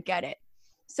 100% get it.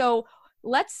 So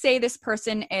let's say this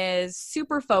person is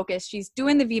super focused. She's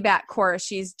doing the VBAC course.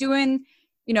 She's doing,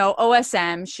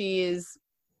 OSM. She's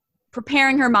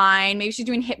preparing her mind. Maybe she's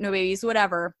doing hypnobabies,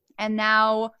 whatever. And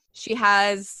now she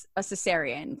has a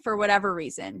cesarean for whatever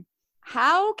reason.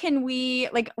 How can we,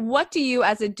 what do you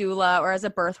as a doula or as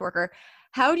a birth worker,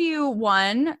 how do you,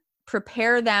 one,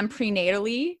 prepare them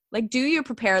prenatally? Like, do you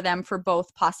prepare them for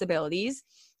both possibilities?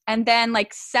 And then,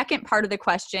 second part of the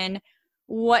question,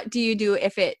 what do you do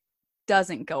if it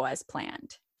doesn't go as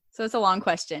planned? So it's a long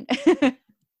question.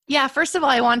 Yeah. First of all,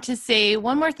 I want to say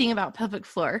one more thing about pelvic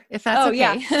floor, if that's okay.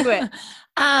 Yeah, do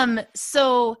it.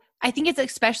 So I think it's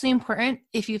especially important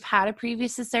if you've had a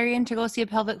previous cesarean to go see a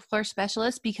pelvic floor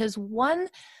specialist, because one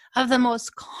of the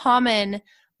most common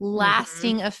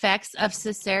lasting effects of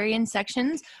cesarean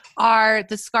sections are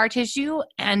the scar tissue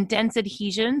and dense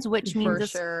adhesions, which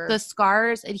means the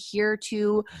scars adhere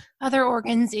to other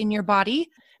organs in your body.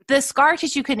 The scar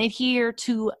tissue can adhere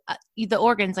to the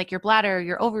organs like your bladder,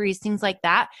 your ovaries, things like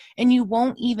that, and you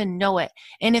won't even know it.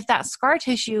 And if that scar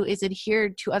tissue is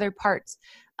adhered to other parts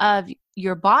of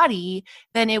your body,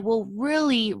 then it will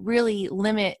really, really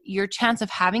limit your chance of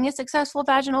having a successful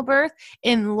vaginal birth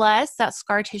unless that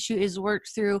scar tissue is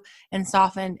worked through and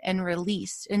softened and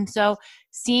released. And so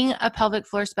seeing a pelvic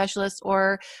floor specialist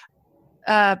or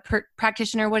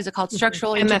practitioner, what is it called?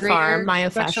 Structural MFR,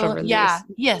 myofascial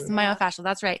release. Myofascial.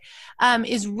 That's right.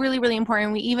 Is really, really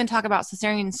important. We even talk about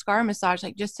cesarean scar massage,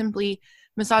 like just simply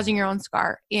massaging your own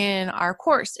scar in our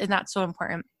course. And that's so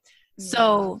important.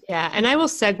 So, yeah. And I will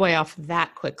segue off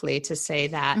that quickly to say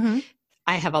that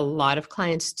I have a lot of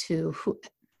clients too who,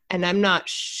 and I'm not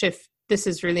this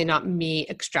is really not me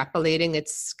extrapolating.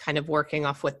 It's kind of working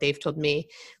off what they've told me,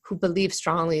 who believe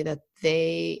strongly that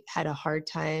they had a hard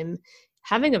time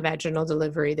having a vaginal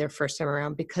delivery their first time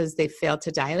around because they failed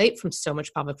to dilate from so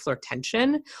much pelvic floor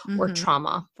tension or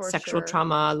trauma, sexual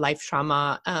trauma, life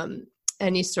trauma,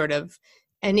 any sort of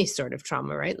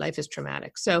trauma, right? Life is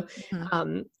traumatic. So,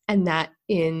 and that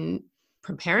in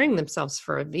preparing themselves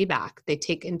for a VBAC, they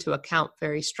take into account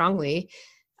very strongly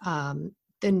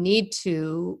the need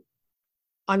to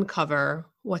uncover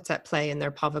what's at play in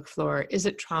their pelvic floor. Is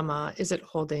it trauma? Is it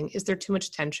holding? Is there too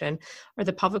much tension? Are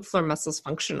the pelvic floor muscles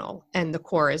functional, and the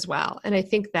core as well? And I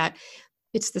think that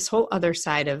it's this whole other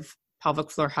side of pelvic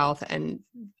floor health and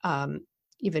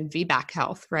even VBAC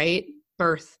health, right?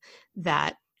 Birth,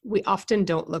 that we often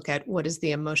don't look at what is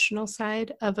the emotional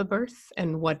side of a birth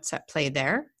and what's at play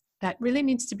there. That really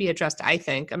needs to be addressed, I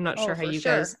think. I'm not sure how you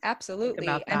guys absolutely.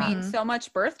 think about I mean, that. so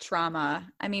much birth trauma.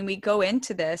 I mean, we go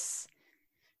into this,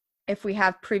 if we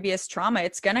have previous trauma,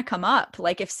 it's going to come up.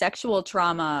 Like if sexual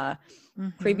trauma,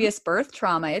 previous birth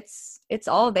trauma, it's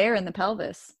all there in the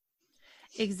pelvis.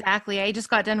 Exactly. I just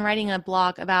got done writing a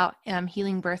blog about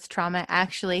healing birth trauma.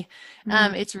 Actually,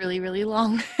 it's really, really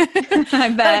long.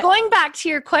 I bet. But going back to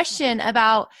your question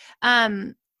about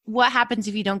what happens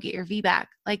if you don't get your VBAC,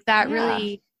 like that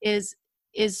really is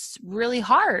really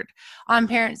hard on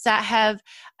parents that have,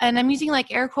 and I'm using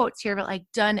like air quotes here, but like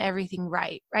done everything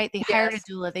right? They hired a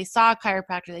doula, they saw a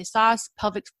chiropractor, they saw a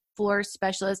pelvic floor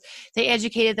specialist, they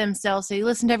educated themselves, they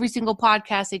listened to every single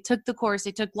podcast, they took the course,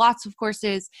 they took lots of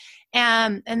courses,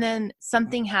 and then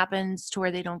something happens to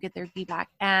where they don't get their VBAC,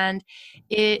 and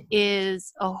it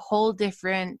is a whole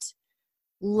different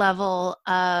level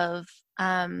of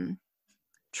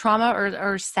trauma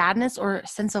or sadness or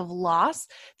sense of loss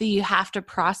that you have to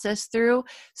process through.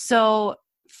 So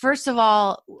first of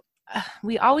all,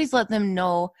 we always let them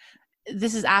know,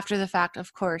 this is after the fact,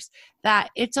 of course,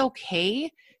 that it's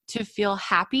okay to feel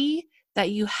happy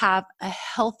that you have a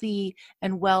healthy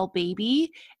and well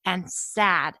baby, and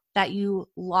sad that you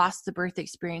lost the birth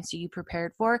experience that you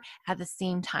prepared for at the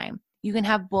same time. You can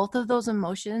have both of those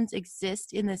emotions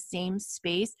exist in the same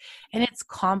space, and it's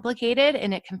complicated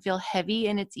and it can feel heavy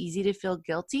and it's easy to feel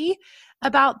guilty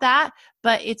about that,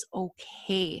 but it's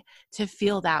okay to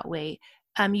feel that way.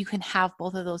 You can have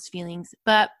both of those feelings,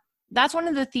 but that's one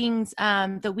of the things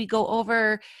that we go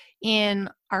over in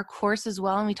our course as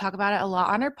well. And we talk about it a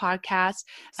lot on our podcast.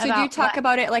 So do you talk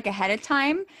about it like ahead of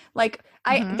time? Like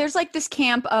there's like this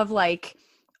camp of like,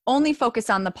 only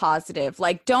focus on the positive.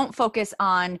 Like don't focus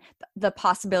on the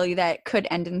possibility that it could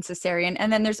end in cesarean.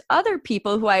 And then there's other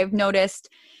people who I've noticed,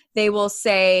 they will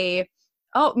say,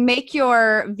 oh, make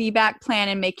your VBAC plan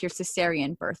and make your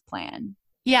cesarean birth plan.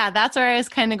 Yeah, that's where I was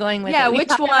kind of going with it. We which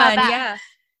one? Yeah.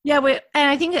 Yeah, and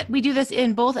I think that we do this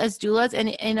in both as doulas and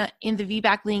in the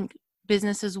VBAC Link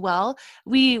business as well.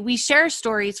 We share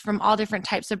stories from all different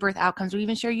types of birth outcomes. We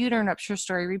even share uterine rupture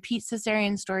story, repeat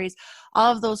cesarean stories,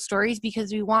 all of those stories,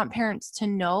 because we want parents to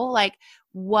know like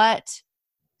what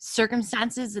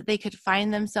circumstances that they could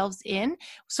find themselves in.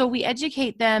 So we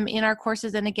educate them in our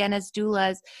courses, and again as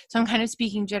doulas. So I'm kind of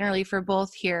speaking generally for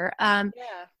both here.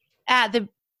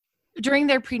 During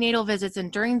their prenatal visits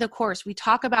and during the course, we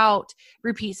talk about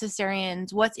repeat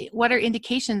cesareans. What are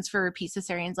indications for repeat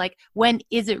cesareans? Like when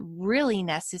is it really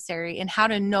necessary, and how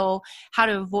to know how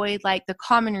to avoid like the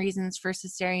common reasons for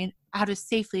cesarean, how to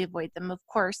safely avoid them, of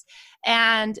course.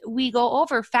 And we go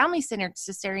over family-centered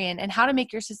cesarean and how to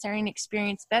make your cesarean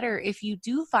experience better if you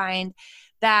do find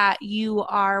that you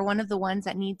are one of the ones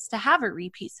that needs to have a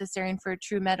repeat cesarean for a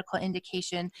true medical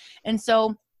indication. And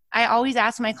so I always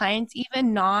ask my clients,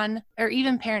 even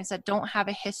parents that don't have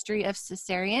a history of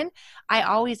cesarean, I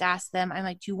always ask them, I'm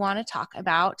like, do you want to talk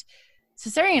about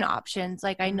cesarean options?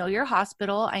 Like, I know your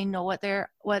hospital, I know what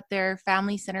their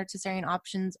family-centered cesarean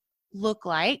options look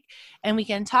like, and we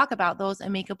can talk about those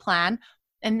and make a plan.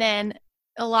 And then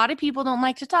a lot of people don't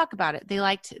like to talk about it. They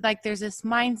there's this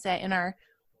mindset in our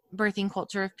birthing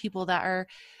culture of people that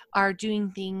are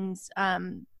doing things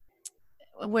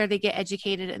where they get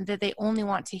educated and that they only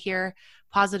want to hear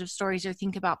positive stories or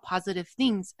think about positive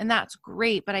things. And that's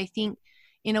great. But I think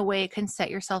in a way it can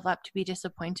set yourself up to be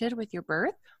disappointed with your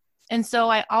birth. And so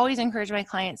I always encourage my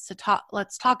clients to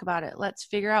let's talk about it. Let's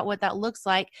figure out what that looks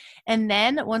like. And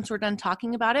then once we're done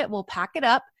talking about it, we'll pack it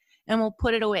up and we'll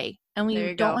put it away. And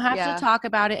we don't have to talk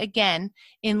about it again.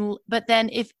 But then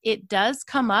if it does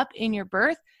come up in your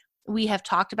birth, we have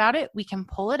talked about it, we can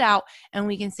pull it out and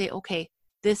we can say, okay,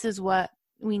 this is what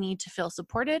we need to feel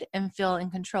supported and feel in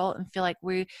control and feel like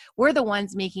we're the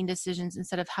ones making decisions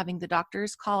instead of having the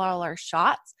doctors call all our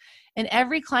shots. And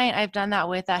every client I've done that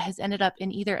with that has ended up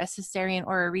in either a cesarean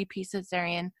or a repeat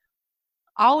cesarean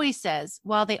always says,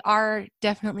 while they are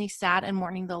definitely sad and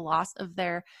mourning the loss of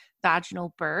their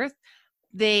vaginal birth,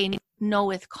 they know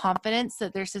with confidence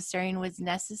that their cesarean was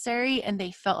necessary and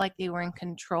they felt like they were in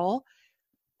control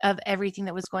of everything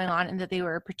that was going on and that they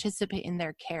were a participant in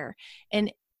their care.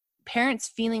 And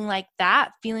parents feeling like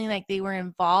they were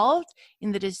involved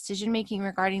in the decision making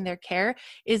regarding their care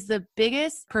is the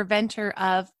biggest preventer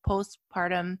of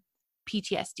postpartum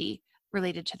PTSD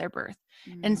related to their birth.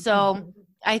 Mm-hmm. And so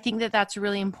I think that that's a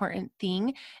really important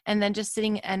thing. And then just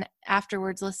sitting and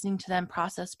afterwards listening to them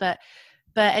process, but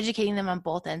educating them on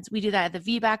both ends. We do that at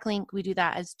the VBAC link. We do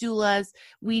that as doulas.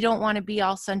 We don't want to be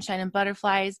all sunshine and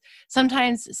butterflies.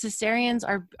 Sometimes cesareans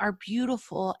are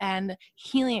beautiful and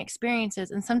healing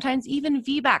experiences. And sometimes even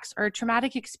VBACs are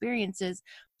traumatic experiences.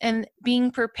 And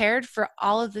being prepared for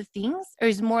all of the things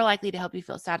is more likely to help you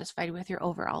feel satisfied with your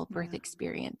overall birth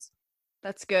experience.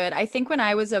 That's good. I think when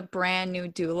I was a brand new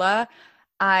doula,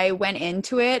 I went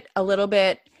into it a little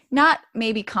bit, not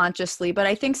maybe consciously, but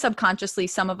I think subconsciously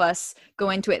some of us go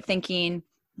into it thinking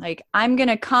like, I'm going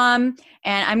to come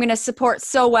and I'm going to support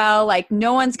so well. Like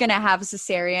no one's going to have a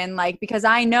cesarean, like, because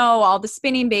I know all the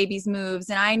spinning babies moves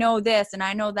and I know this and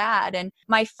I know that. And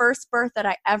my first birth that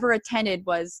I ever attended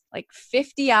was like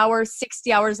 50 hours,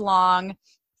 60 hours long.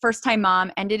 First time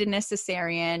mom, ended in a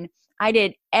cesarean. I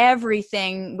did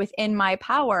everything within my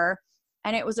power.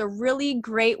 And it was a really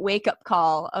great wake up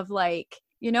call of like,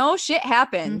 you know, shit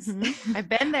happens. Mm-hmm. I've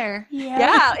been there.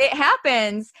 Yeah, it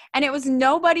happens. And it was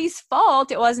nobody's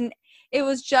fault. It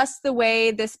was just the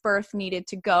way this birth needed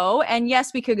to go. And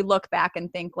yes, we could look back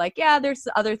and think like, yeah, there's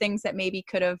other things that maybe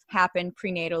could have happened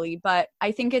prenatally. But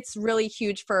I think it's really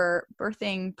huge for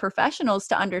birthing professionals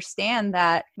to understand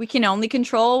that we can only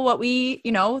control what we,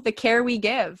 you know, the care we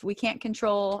give. We can't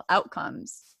control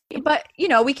outcomes. But, you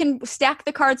know, we can stack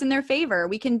the cards in their favor.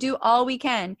 We can do all we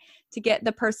can to get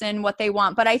the person what they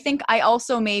want. But I think I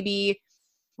also maybe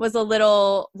was a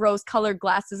little rose-colored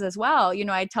glasses as well. You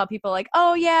know, I'd tell people like,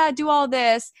 oh yeah, do all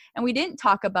this. And we didn't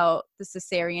talk about the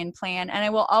cesarean plan. And I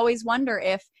will always wonder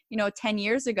if, you know, 10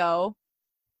 years ago,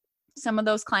 some of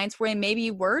those clients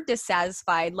maybe were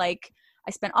dissatisfied. Like,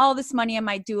 I spent all this money on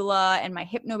my doula and my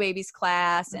Hypnobabies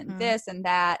class and this and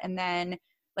that. And then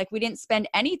like we didn't spend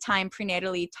any time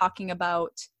prenatally talking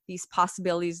about these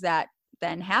possibilities that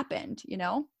then happened, you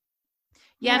know?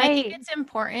 Yeah, and I think it's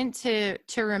important to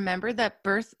remember that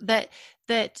birth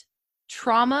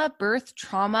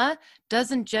trauma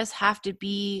doesn't just have to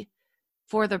be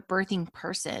for the birthing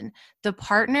person. The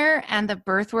partner and the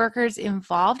birth workers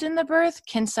involved in the birth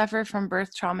can suffer from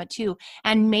birth trauma too.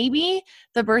 And maybe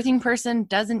the birthing person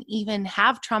doesn't even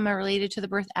have trauma related to the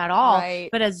birth at all. Right.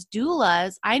 But as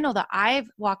doulas, I know that I've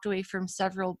walked away from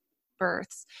several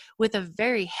births with a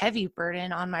very heavy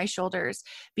burden on my shoulders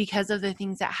because of the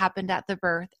things that happened at the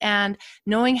birth. And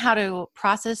knowing how to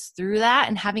process through that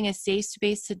and having a safe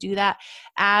space to do that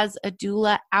as a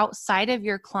doula outside of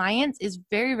your clients is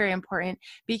very, very important,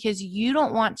 because you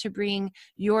don't want to bring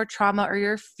your trauma or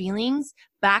your feelings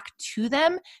back to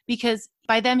them, because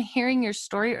by them hearing your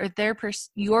story or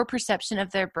your perception of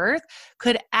their birth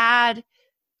could add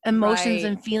emotions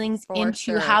and feelings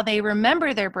into how they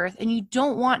remember their birth, and you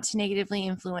don't want to negatively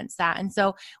influence that. And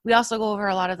so we also go over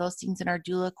a lot of those things in our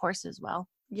doula course as well.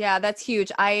 Yeah, that's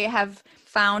huge. I have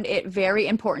found it very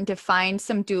important to find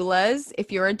some doulas,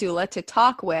 if you're a doula, to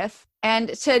talk with, and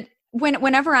to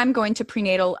whenever I'm going to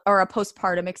prenatal or a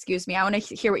postpartum, I want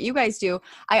to hear what you guys do.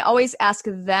 I always ask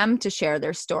them to share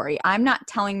their story. I'm not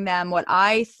telling them what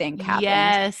I think happened.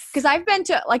 Yes. Because I've been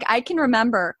to, like, I can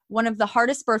remember one of the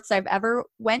hardest births I've ever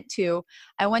went to.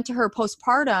 I went to her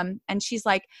postpartum and she's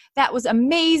like, that was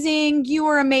amazing. You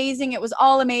were amazing. It was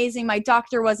all amazing. My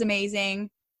doctor was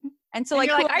amazing. And so,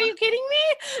 like, are you kidding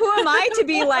me? Who am I to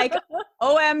be like,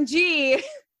 OMG?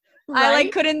 Right? I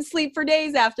like couldn't sleep for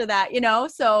days after that, you know?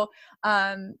 So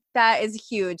that is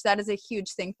huge. That is a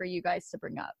huge thing for you guys to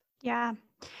bring up. Yeah.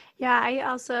 Yeah. I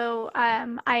also,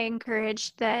 I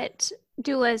encourage that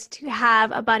doulas to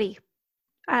have a buddy,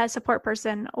 a support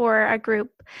person or a group.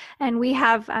 And we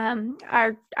have,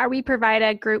 we provide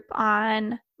a group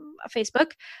on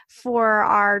Facebook for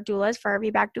our doulas, for our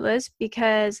VBAC doulas,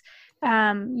 because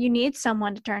you need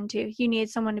someone to turn to. You need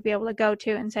someone to be able to go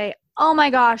to and say, oh my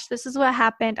gosh, this is what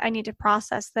happened. I need to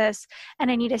process this and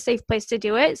I need a safe place to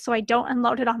do it so I don't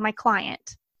unload it on my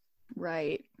client.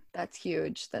 Right. That's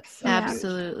huge. That's so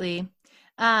absolutely huge.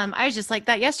 I was just like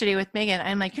that yesterday with Megan.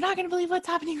 I'm like, you're not going to believe what's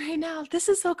happening right now. This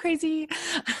is so crazy.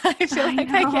 I feel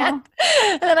like I can't.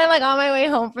 And then I'm like on my way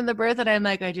home from the birth and I'm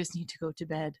like, I just need to go to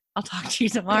bed. I'll talk to you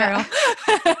tomorrow.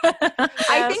 Yeah.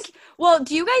 I think, well,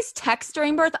 do you guys text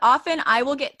during birth? Often I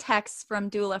will get texts from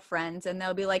doula friends and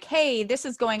they'll be like, hey, this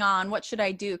is going on. What should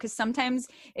I do? Because sometimes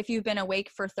if you've been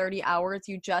awake for 30 hours,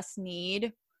 you just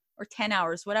need, or 10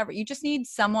 hours, whatever, you just need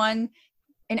someone,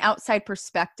 an outside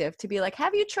perspective to be like,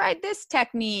 have you tried this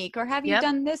technique or have you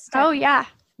done this technique? Oh yeah.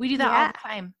 We do that all the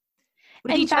time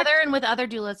with each other and with other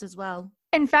doulas as well.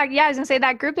 In fact, yeah, I was gonna say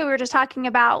that group that we were just talking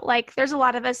about, like there's a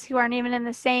lot of us who aren't even in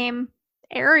the same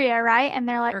area, right? And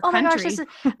they're like, Or oh my gosh, country.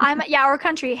 or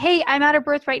country. Hey, I'm out of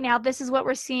birth right now. This is what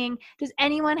we're seeing. Does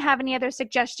anyone have any other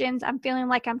suggestions? I'm feeling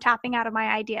like I'm tapping out of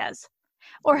my ideas.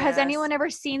 Or has Yes. anyone ever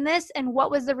seen this, and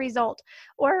what was the result?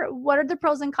 Or what are the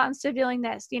pros and cons to doing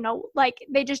this? Like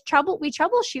we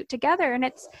troubleshoot together, and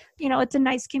it's a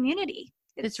nice community.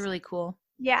 It's really cool.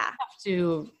 Yeah.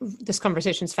 This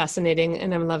conversation is fascinating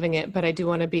and I'm loving it, but I do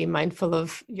want to be mindful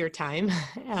of your time.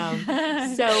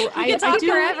 So we could talk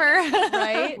forever,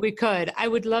 right? We could. I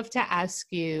would love to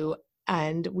ask you,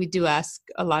 and we do ask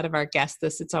a lot of our guests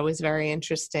this. It's always very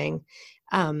interesting.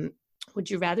 Would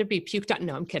you rather be puked on?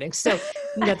 No, I'm kidding. So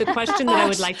the question that I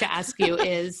would like to ask you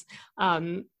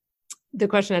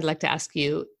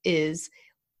is,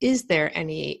 is there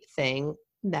anything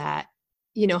that,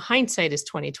 hindsight is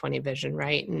 20/20 vision,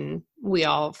 right? And we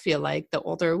all feel like the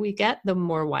older we get, the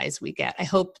more wise we get. I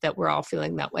hope that we're all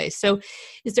feeling that way. So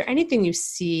is there anything you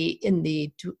see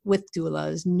with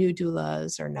doulas, new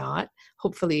doulas or not,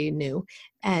 hopefully new,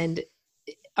 and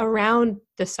around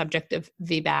the subject of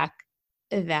VBAC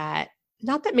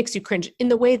that makes you cringe in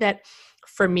the way that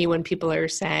for me, when people are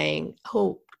saying,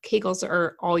 oh, Kegels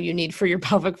are all you need for your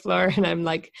pelvic floor, and I'm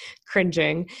like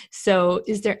cringing. So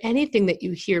is there anything that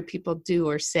you hear people do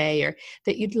or say, or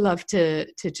that you'd love to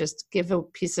just give a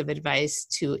piece of advice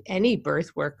to any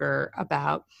birth worker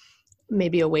about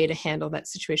maybe a way to handle that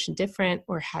situation different,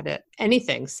 or how to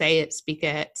say it, speak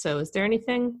it? So is there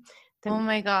anything? Oh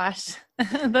my gosh.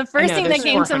 The first thing that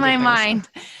came to my mind.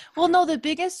 Well, no, the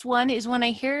biggest one is when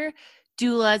I hear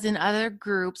doulas in other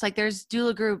groups, like there's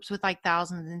doula groups with like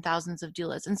thousands and thousands of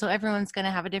doulas. And so everyone's going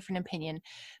to have a different opinion.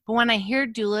 But when I hear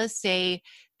doulas say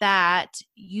that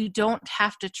you don't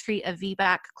have to treat a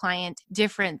VBAC client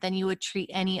different than you would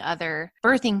treat any other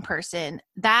birthing person,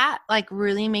 that like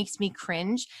really makes me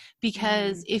cringe,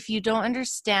 because if you don't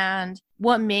understand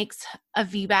what makes a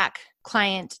VBAC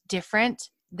client different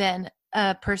than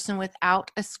a person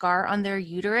without a scar on their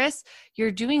uterus,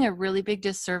 you're doing a really big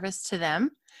disservice to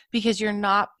them, because you're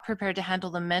not prepared to handle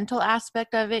the mental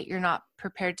aspect of it. You're not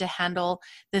prepared to handle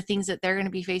the things that they're going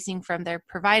to be facing from their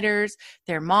providers,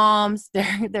 their moms,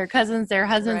 their cousins, their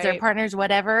husbands, their partners,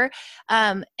 whatever.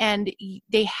 And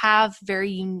they have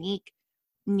very unique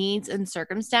needs and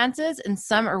circumstances, and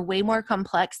some are way more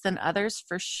complex than others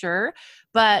for sure.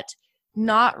 But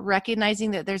not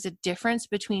recognizing that there's a difference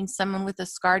between someone with a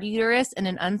scarred uterus and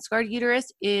an unscarred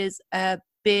uterus is a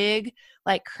big,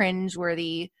 like,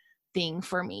 cringe-worthy thing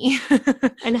for me.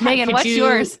 And Megan, what's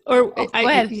yours? Or go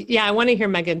ahead. Yeah, I want to hear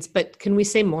Megan's, but can we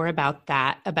say more about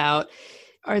that? What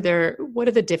are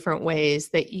the different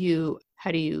ways that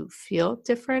how do you feel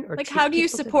different? Or like, how do you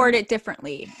support it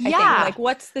differently? I think. Like,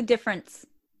 what's the difference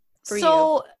for you?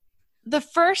 So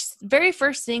the very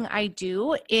first thing I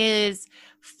do is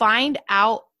find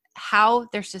out how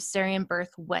their cesarean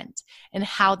birth went and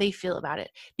how they feel about it.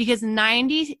 Because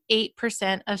 98%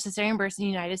 of cesarean births in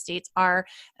the United States are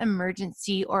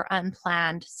emergency or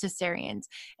unplanned cesareans.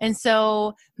 And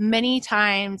so many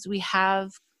times we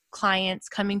have clients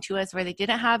coming to us where they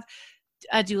didn't have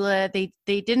a doula.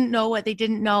 They didn't know what they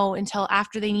didn't know until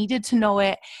after they needed to know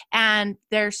it. And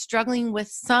they're struggling with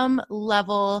some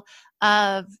level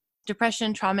of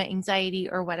depression, trauma, anxiety,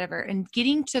 or whatever, and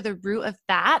getting to the root of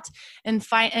that and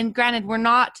granted, we're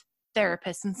not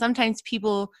therapists. And sometimes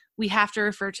we have to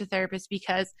refer to therapists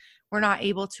because we're not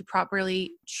able to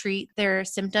properly treat their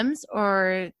symptoms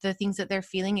or the things that they're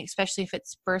feeling, especially if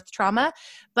it's birth trauma.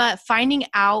 But finding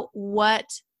out what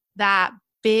that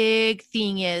big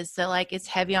thing is that, like, it's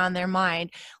heavy on their mind.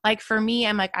 Like for me,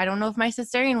 I'm like, I don't know if my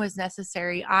cesarean was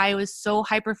necessary. I was so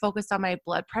hyper focused on my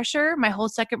blood pressure my whole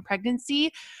second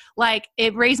pregnancy. Like,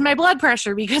 it raised my blood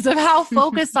pressure because of how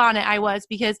focused on it I was,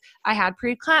 because I had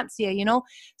preeclampsia,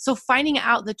 So finding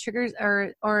out the triggers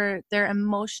or their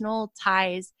emotional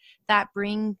ties that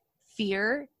bring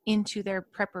fear into their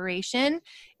preparation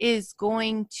is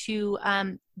going to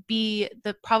be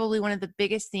probably one of the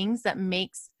biggest things that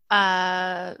makes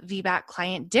a VBAC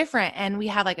client different. And we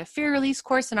have like a fear release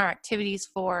course in our activities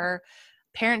for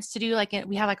parents to do. Like,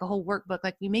 we have like a whole workbook,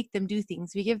 like we make them do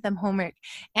things, we give them homework.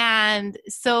 And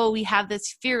so we have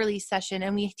this fear release session,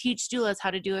 and we teach doulas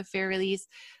how to do a fear release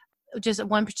just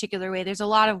one particular way. There's a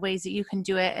lot of ways that you can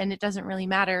do it, and it doesn't really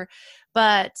matter,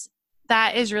 but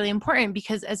that is really important,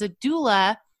 because as a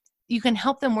doula, you can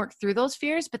help them work through those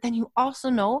fears, but then you also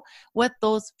know what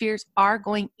those fears are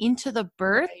going into the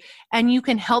birth, and you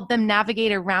can help them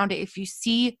navigate around it if you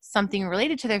see something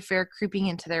related to their fear creeping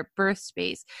into their birth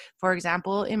space. For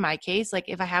example, in my case, like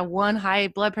if I had one high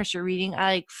blood pressure reading,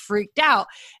 I like freaked out,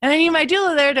 and I need my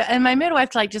doula there and my midwife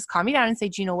to like just calm me down and say,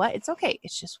 do you know what? It's okay.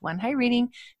 It's just one high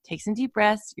reading. Take some deep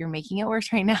breaths. You're making it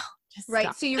worse right now. Right.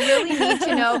 Stop. So you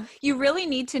really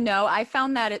need to know, I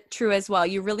found that true as well.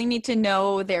 You really need to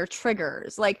know their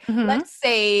triggers. Like, Mhm. let's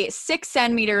say 6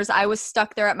 centimeters, I was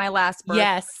stuck there at my last birth.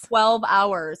 Yes. 12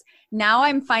 hours. Now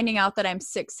I'm finding out that I'm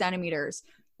 6 centimeters.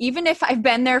 Even if I've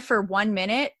been there for 1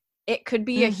 minute, it could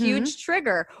be a huge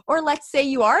trigger. Or let's say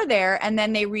you are there and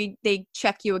then they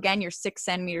check you again, you're 6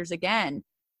 centimeters again.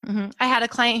 I had a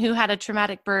client who had a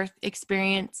traumatic birth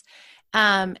experience.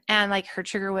 And like her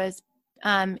trigger was,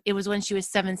 it was when she was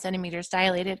 7 centimeters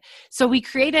dilated. So we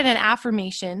created an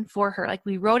affirmation for her. Like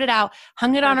we wrote it out,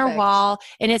 hung it on her wall,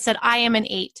 and it said, I am an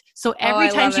 8. So every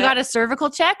time she got a cervical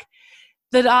check,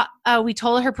 we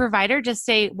told her provider, just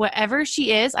say whatever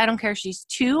she is. I don't care if she's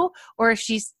 2 or if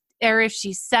she's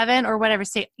 7 or whatever,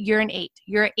 say you're an 8.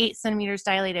 You're 8 centimeters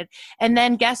dilated. And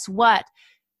then guess what?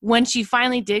 When she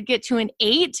finally did get to an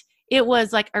 8, it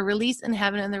was like a release in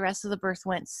heaven and the rest of the birth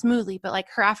went smoothly. But like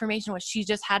her affirmation was she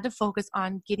just had to focus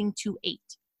on getting to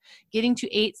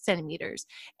 8 centimeters.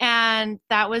 And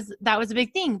that was a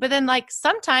big thing. But then like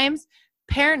sometimes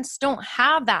parents don't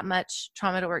have that much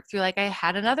trauma to work through. Like I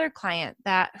had another client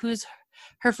whose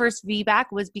her first VBAC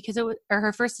was because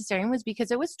her first cesarean was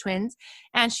because it was twins,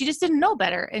 and she just didn't know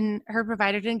better. And her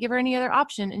provider didn't give her any other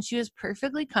option. And she was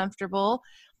perfectly comfortable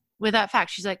with that fact.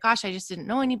 She's like, gosh, I just didn't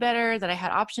know any better, that I had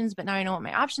options, but now I know what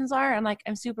my options are. And like,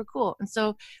 I'm super cool. And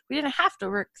so we didn't have to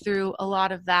work through a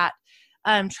lot of that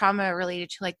trauma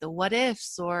related to like the what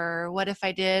ifs or what if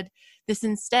I did this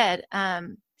instead.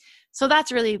 So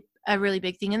that's really a really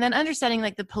big thing. And then understanding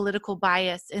like the political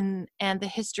bias and the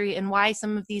history and why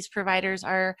some of these providers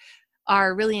are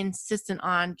really insistent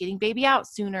on getting baby out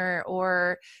sooner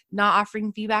or not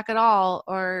offering VBAC at all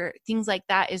or things like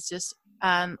that is just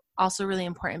also really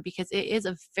important because it is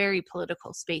a very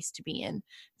political space to be in.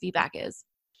 VBAC is.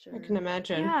 I can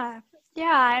imagine.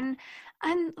 Yeah.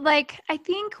 And like, I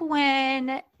think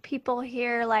when people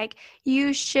hear like,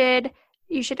 you should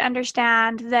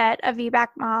understand that a VBAC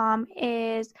mom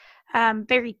is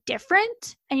very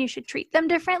different and you should treat them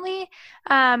differently.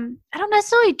 I don't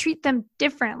necessarily treat them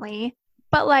differently,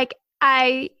 but like,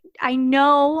 I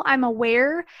know I'm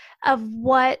aware of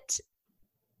what's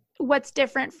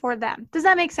different for them. Does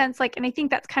that make sense? Like, and I think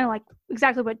that's kind of like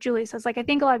exactly what Julie says. Like, I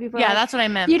think a lot of people are like, that's what I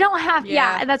meant. You don't have,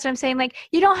 that's what I'm saying. Like,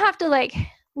 you don't have to like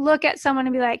look at someone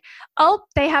and be like, oh,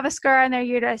 they have a scar on their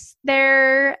uterus.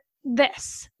 They're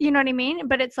this, you know what I mean?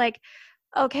 But it's like,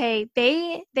 okay,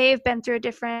 they've been through a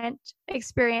different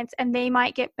experience and they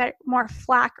might get more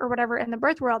flack or whatever in the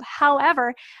birth world.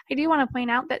 However, I do want to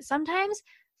point out that sometimes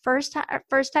first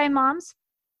time moms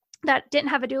that didn't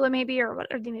have a doula maybe, or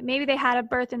maybe they had a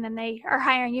birth and then they are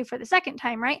hiring you for the second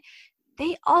time, right?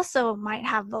 They also might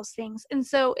have those things. And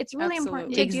so it's really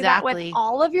important to do that with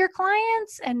all of your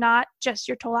clients and not just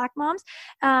your TOLAC moms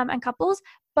and couples,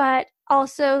 but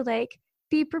also like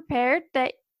be prepared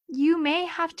that you may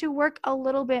have to work a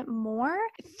little bit more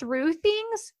through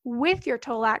things with your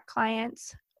TOLAC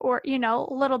clients or,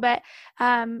 a little bit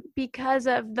because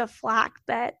of the flack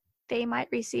that they might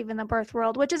receive in the birth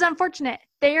world, which is unfortunate.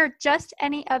 They are just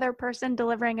any other person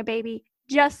delivering a baby,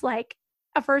 just like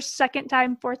a first, second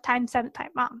time, fourth time, seventh time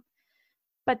mom.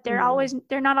 But they're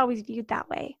not always viewed that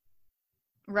way.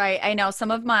 Right. I know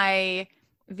some of my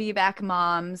VBAC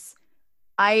moms,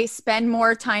 I spend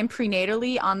more time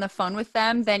prenatally on the phone with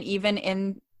them than even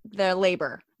in the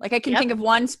labor. Like I can think of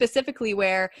one specifically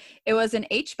where it was an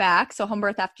HBAC, so home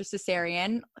birth after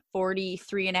cesarean,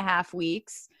 43.5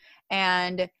 weeks.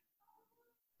 And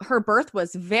her birth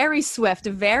was very swift,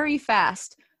 very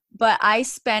fast, but I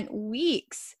spent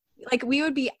weeks, like we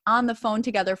would be on the phone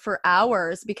together for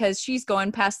hours because she's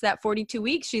going past that 42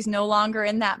 weeks. She's no longer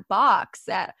in that box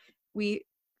that we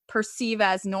perceive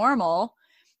as normal.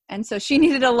 And so she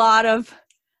needed a lot of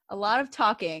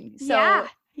talking. So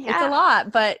it's a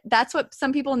lot, but that's what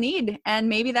some people need. And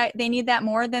maybe that they need that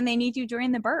more than they need you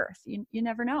during the birth. You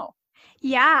never know.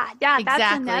 Yeah, exactly.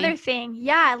 That's another thing.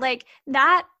 Yeah, like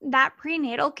that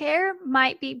prenatal care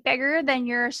might be bigger than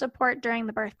your support during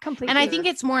the birth completely. And I think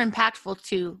it's more impactful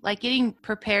too, like getting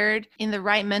prepared in the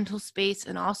right mental space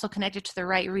and also connected to the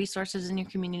right resources in your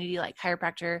community, like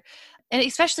chiropractor. And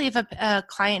especially if a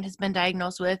client has been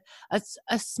diagnosed with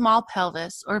a small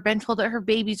pelvis or been told that her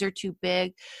babies are too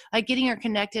big, like getting her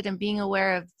connected and being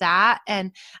aware of that.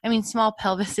 And I mean, small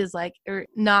pelvis is like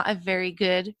not a very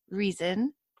good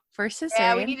reason for cesarean.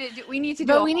 Yeah, we need to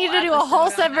do a whole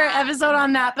separate episode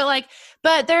on that.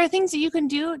 But there are things that you can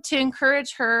do to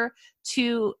encourage her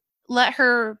to let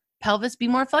her pelvis be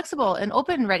more flexible and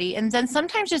open and ready. And then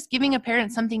sometimes just giving a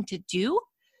parent something to do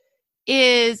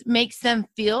makes them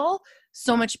feel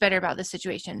so much better about the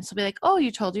situation. So be like, oh,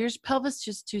 you told your pelvis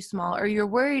just too small, or you're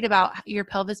worried about your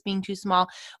pelvis being too small.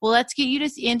 Well, let's get you to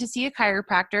see a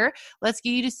chiropractor. Let's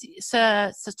get you to see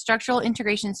a structural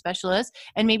integration specialist,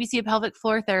 and maybe see a pelvic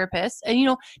floor therapist, and,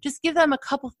 just give them a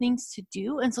couple things to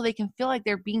do. And so they can feel like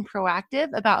they're being proactive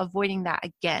about avoiding that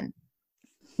again.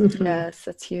 Yes,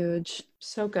 that's huge.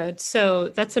 So good. So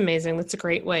that's amazing. That's a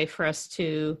great way for us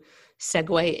to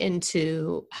segue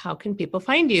into how can people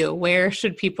find you? Where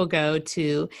should people go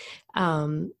to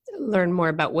learn more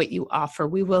about what you offer?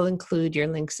 We will include your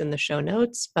links in the show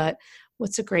notes, but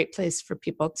what's a great place for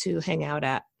people to hang out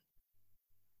at?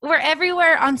 We're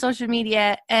everywhere on social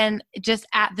media and just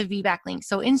at the VBAC Link.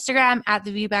 So Instagram at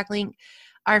the VBAC Link.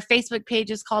 Our Facebook page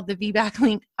is called the VBAC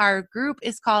Link. Our group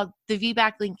is called the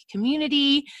VBAC Link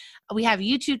Community. We have a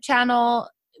YouTube channel.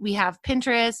 We have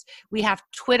Pinterest. We have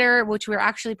Twitter, which we're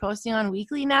actually posting on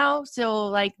weekly now.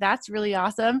 So that's really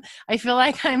awesome. I feel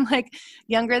like I'm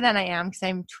younger than I am because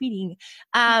I'm tweeting.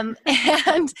 And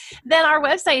then our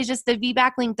website is just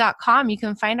thevbaclink.com. You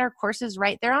can find our courses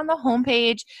right there on the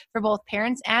homepage for both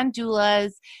parents and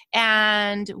doulas.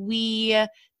 And we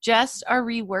just are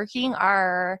reworking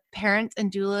our parents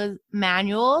and doula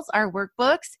manuals, our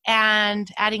workbooks, and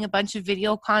adding a bunch of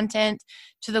video content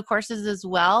to the courses as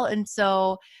well. And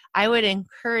so I would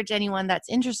encourage anyone that's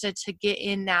interested to get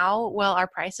in now while our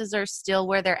prices are still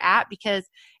where they're at, because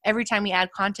every time we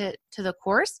add content to the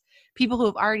course, people who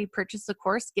have already purchased the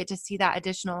course get to see that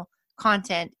additional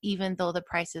content, even though the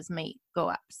prices may go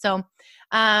up. So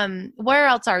where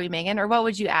else are we, Megan? Or what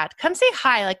would you add? Come say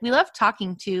hi. We love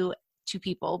talking to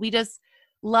people. We just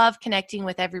love connecting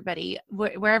with everybody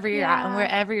wherever you're at and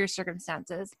wherever your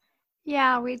circumstances.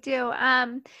 Yeah, we do.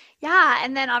 And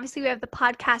then obviously we have the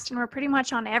podcast, and we're pretty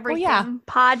much on everything. Oh, yeah.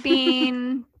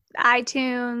 Podbean,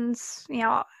 iTunes,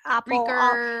 Apple,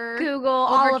 Google,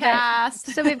 Overcast. All of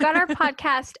it. So we've got our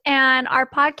podcast, and our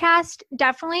podcast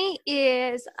definitely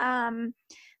is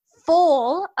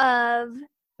full of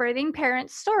birthing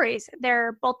parents' stories.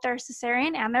 They're both their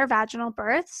cesarean and their vaginal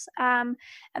births, and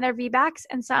their VBACs,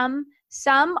 and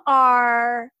some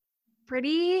are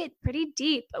pretty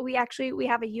deep. We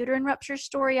have a uterine rupture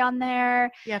story on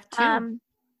there. You have two.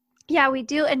 Yeah, we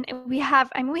do. And we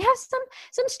have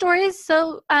some stories.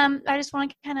 So I just want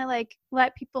to kind of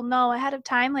let people know ahead of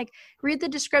time, read the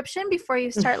description before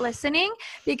you start listening,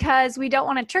 because we don't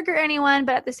want to trigger anyone.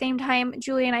 But at the same time,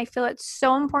 Julie and I feel it's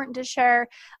so important to share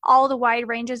all the wide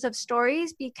ranges of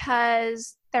stories,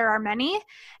 because there are many,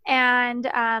 and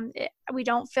we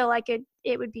don't feel like it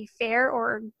would be fair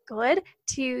or good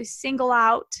to single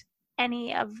out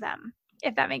any of them,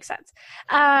 if that makes sense.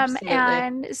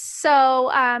 And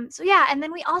so yeah. And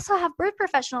then we also have birth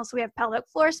professionals. So we have pelvic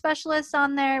floor specialists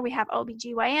on there. We have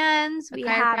OBGYNs. We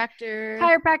have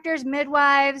chiropractors,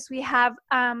 midwives. We have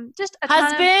just a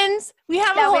husbands. We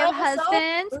have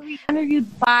husbands. We interviewed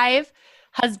 5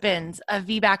 husbands of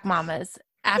VBAC mamas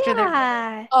after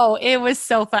their. Oh, it was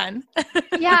so fun.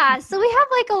 Yeah. So we have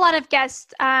a lot of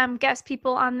guest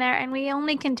people on there, and we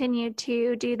only continue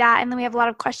to do that. And then we have a lot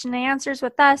of question and answers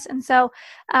with us. And so,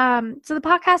 so the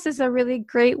podcast is a really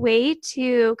great way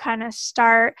to kind of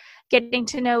start getting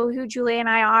to know who Julie and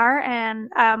I are,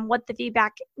 and what the VBAC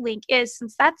Link is,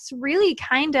 since that's really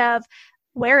kind of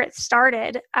where it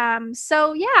started.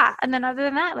 So yeah. And then other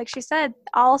than that, like she said,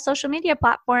 all social media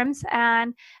platforms,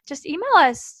 and just email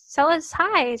us, tell us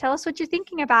hi, tell us what you're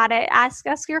thinking about it, ask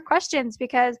us your questions,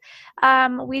 because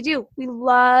we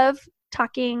love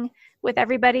talking with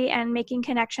everybody and making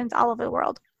connections all over the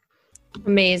world.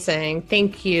 Amazing.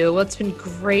 Thank you. Well, it's been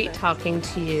great talking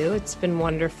to you. It's been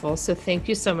wonderful. So thank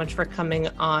you so much for coming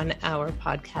on our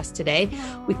podcast today.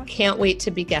 Aww. We can't wait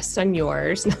to be guests on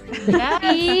yours.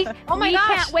 Yes. Oh my gosh.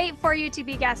 We can't wait for you to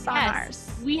be guests on ours.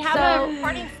 We have a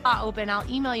recording slot open. I'll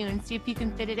email you and see if you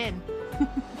can fit it in.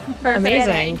 Perfect.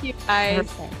 Amazing. Thank you, guys.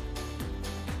 Perfect.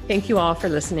 Thank you all for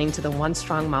listening to the One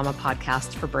Strong Mama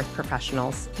podcast for birth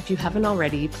professionals. If you haven't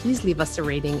already, please leave us a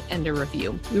rating and a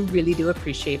review. We really do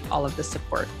appreciate all of the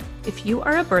support. If you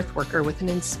are a birth worker with an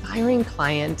inspiring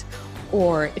client,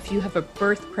 or if you have a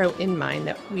birth pro in mind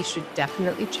that we should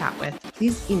definitely chat with,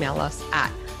 please email us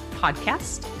at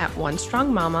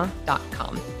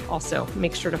podcast@onestrongmama.com. Also,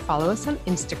 make sure to follow us on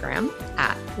Instagram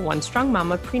at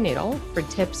OneStrongMamaPrenatal for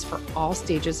tips for all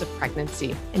stages of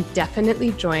pregnancy. And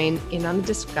definitely join in on the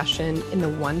discussion in the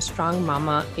One Strong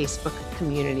Mama Facebook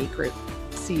community group.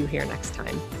 See you here next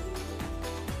time.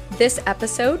 This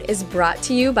episode is brought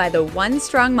to you by the One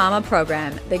Strong Mama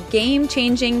program, the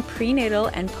game-changing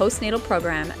prenatal and postnatal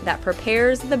program that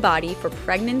prepares the body for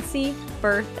pregnancy,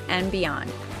 birth, and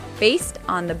beyond. Based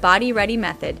on the Body Ready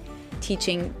method,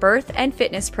 teaching birth and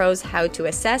fitness pros how to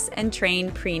assess and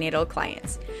train prenatal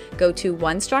clients. Go to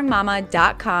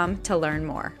onestrongmama.com to learn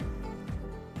more.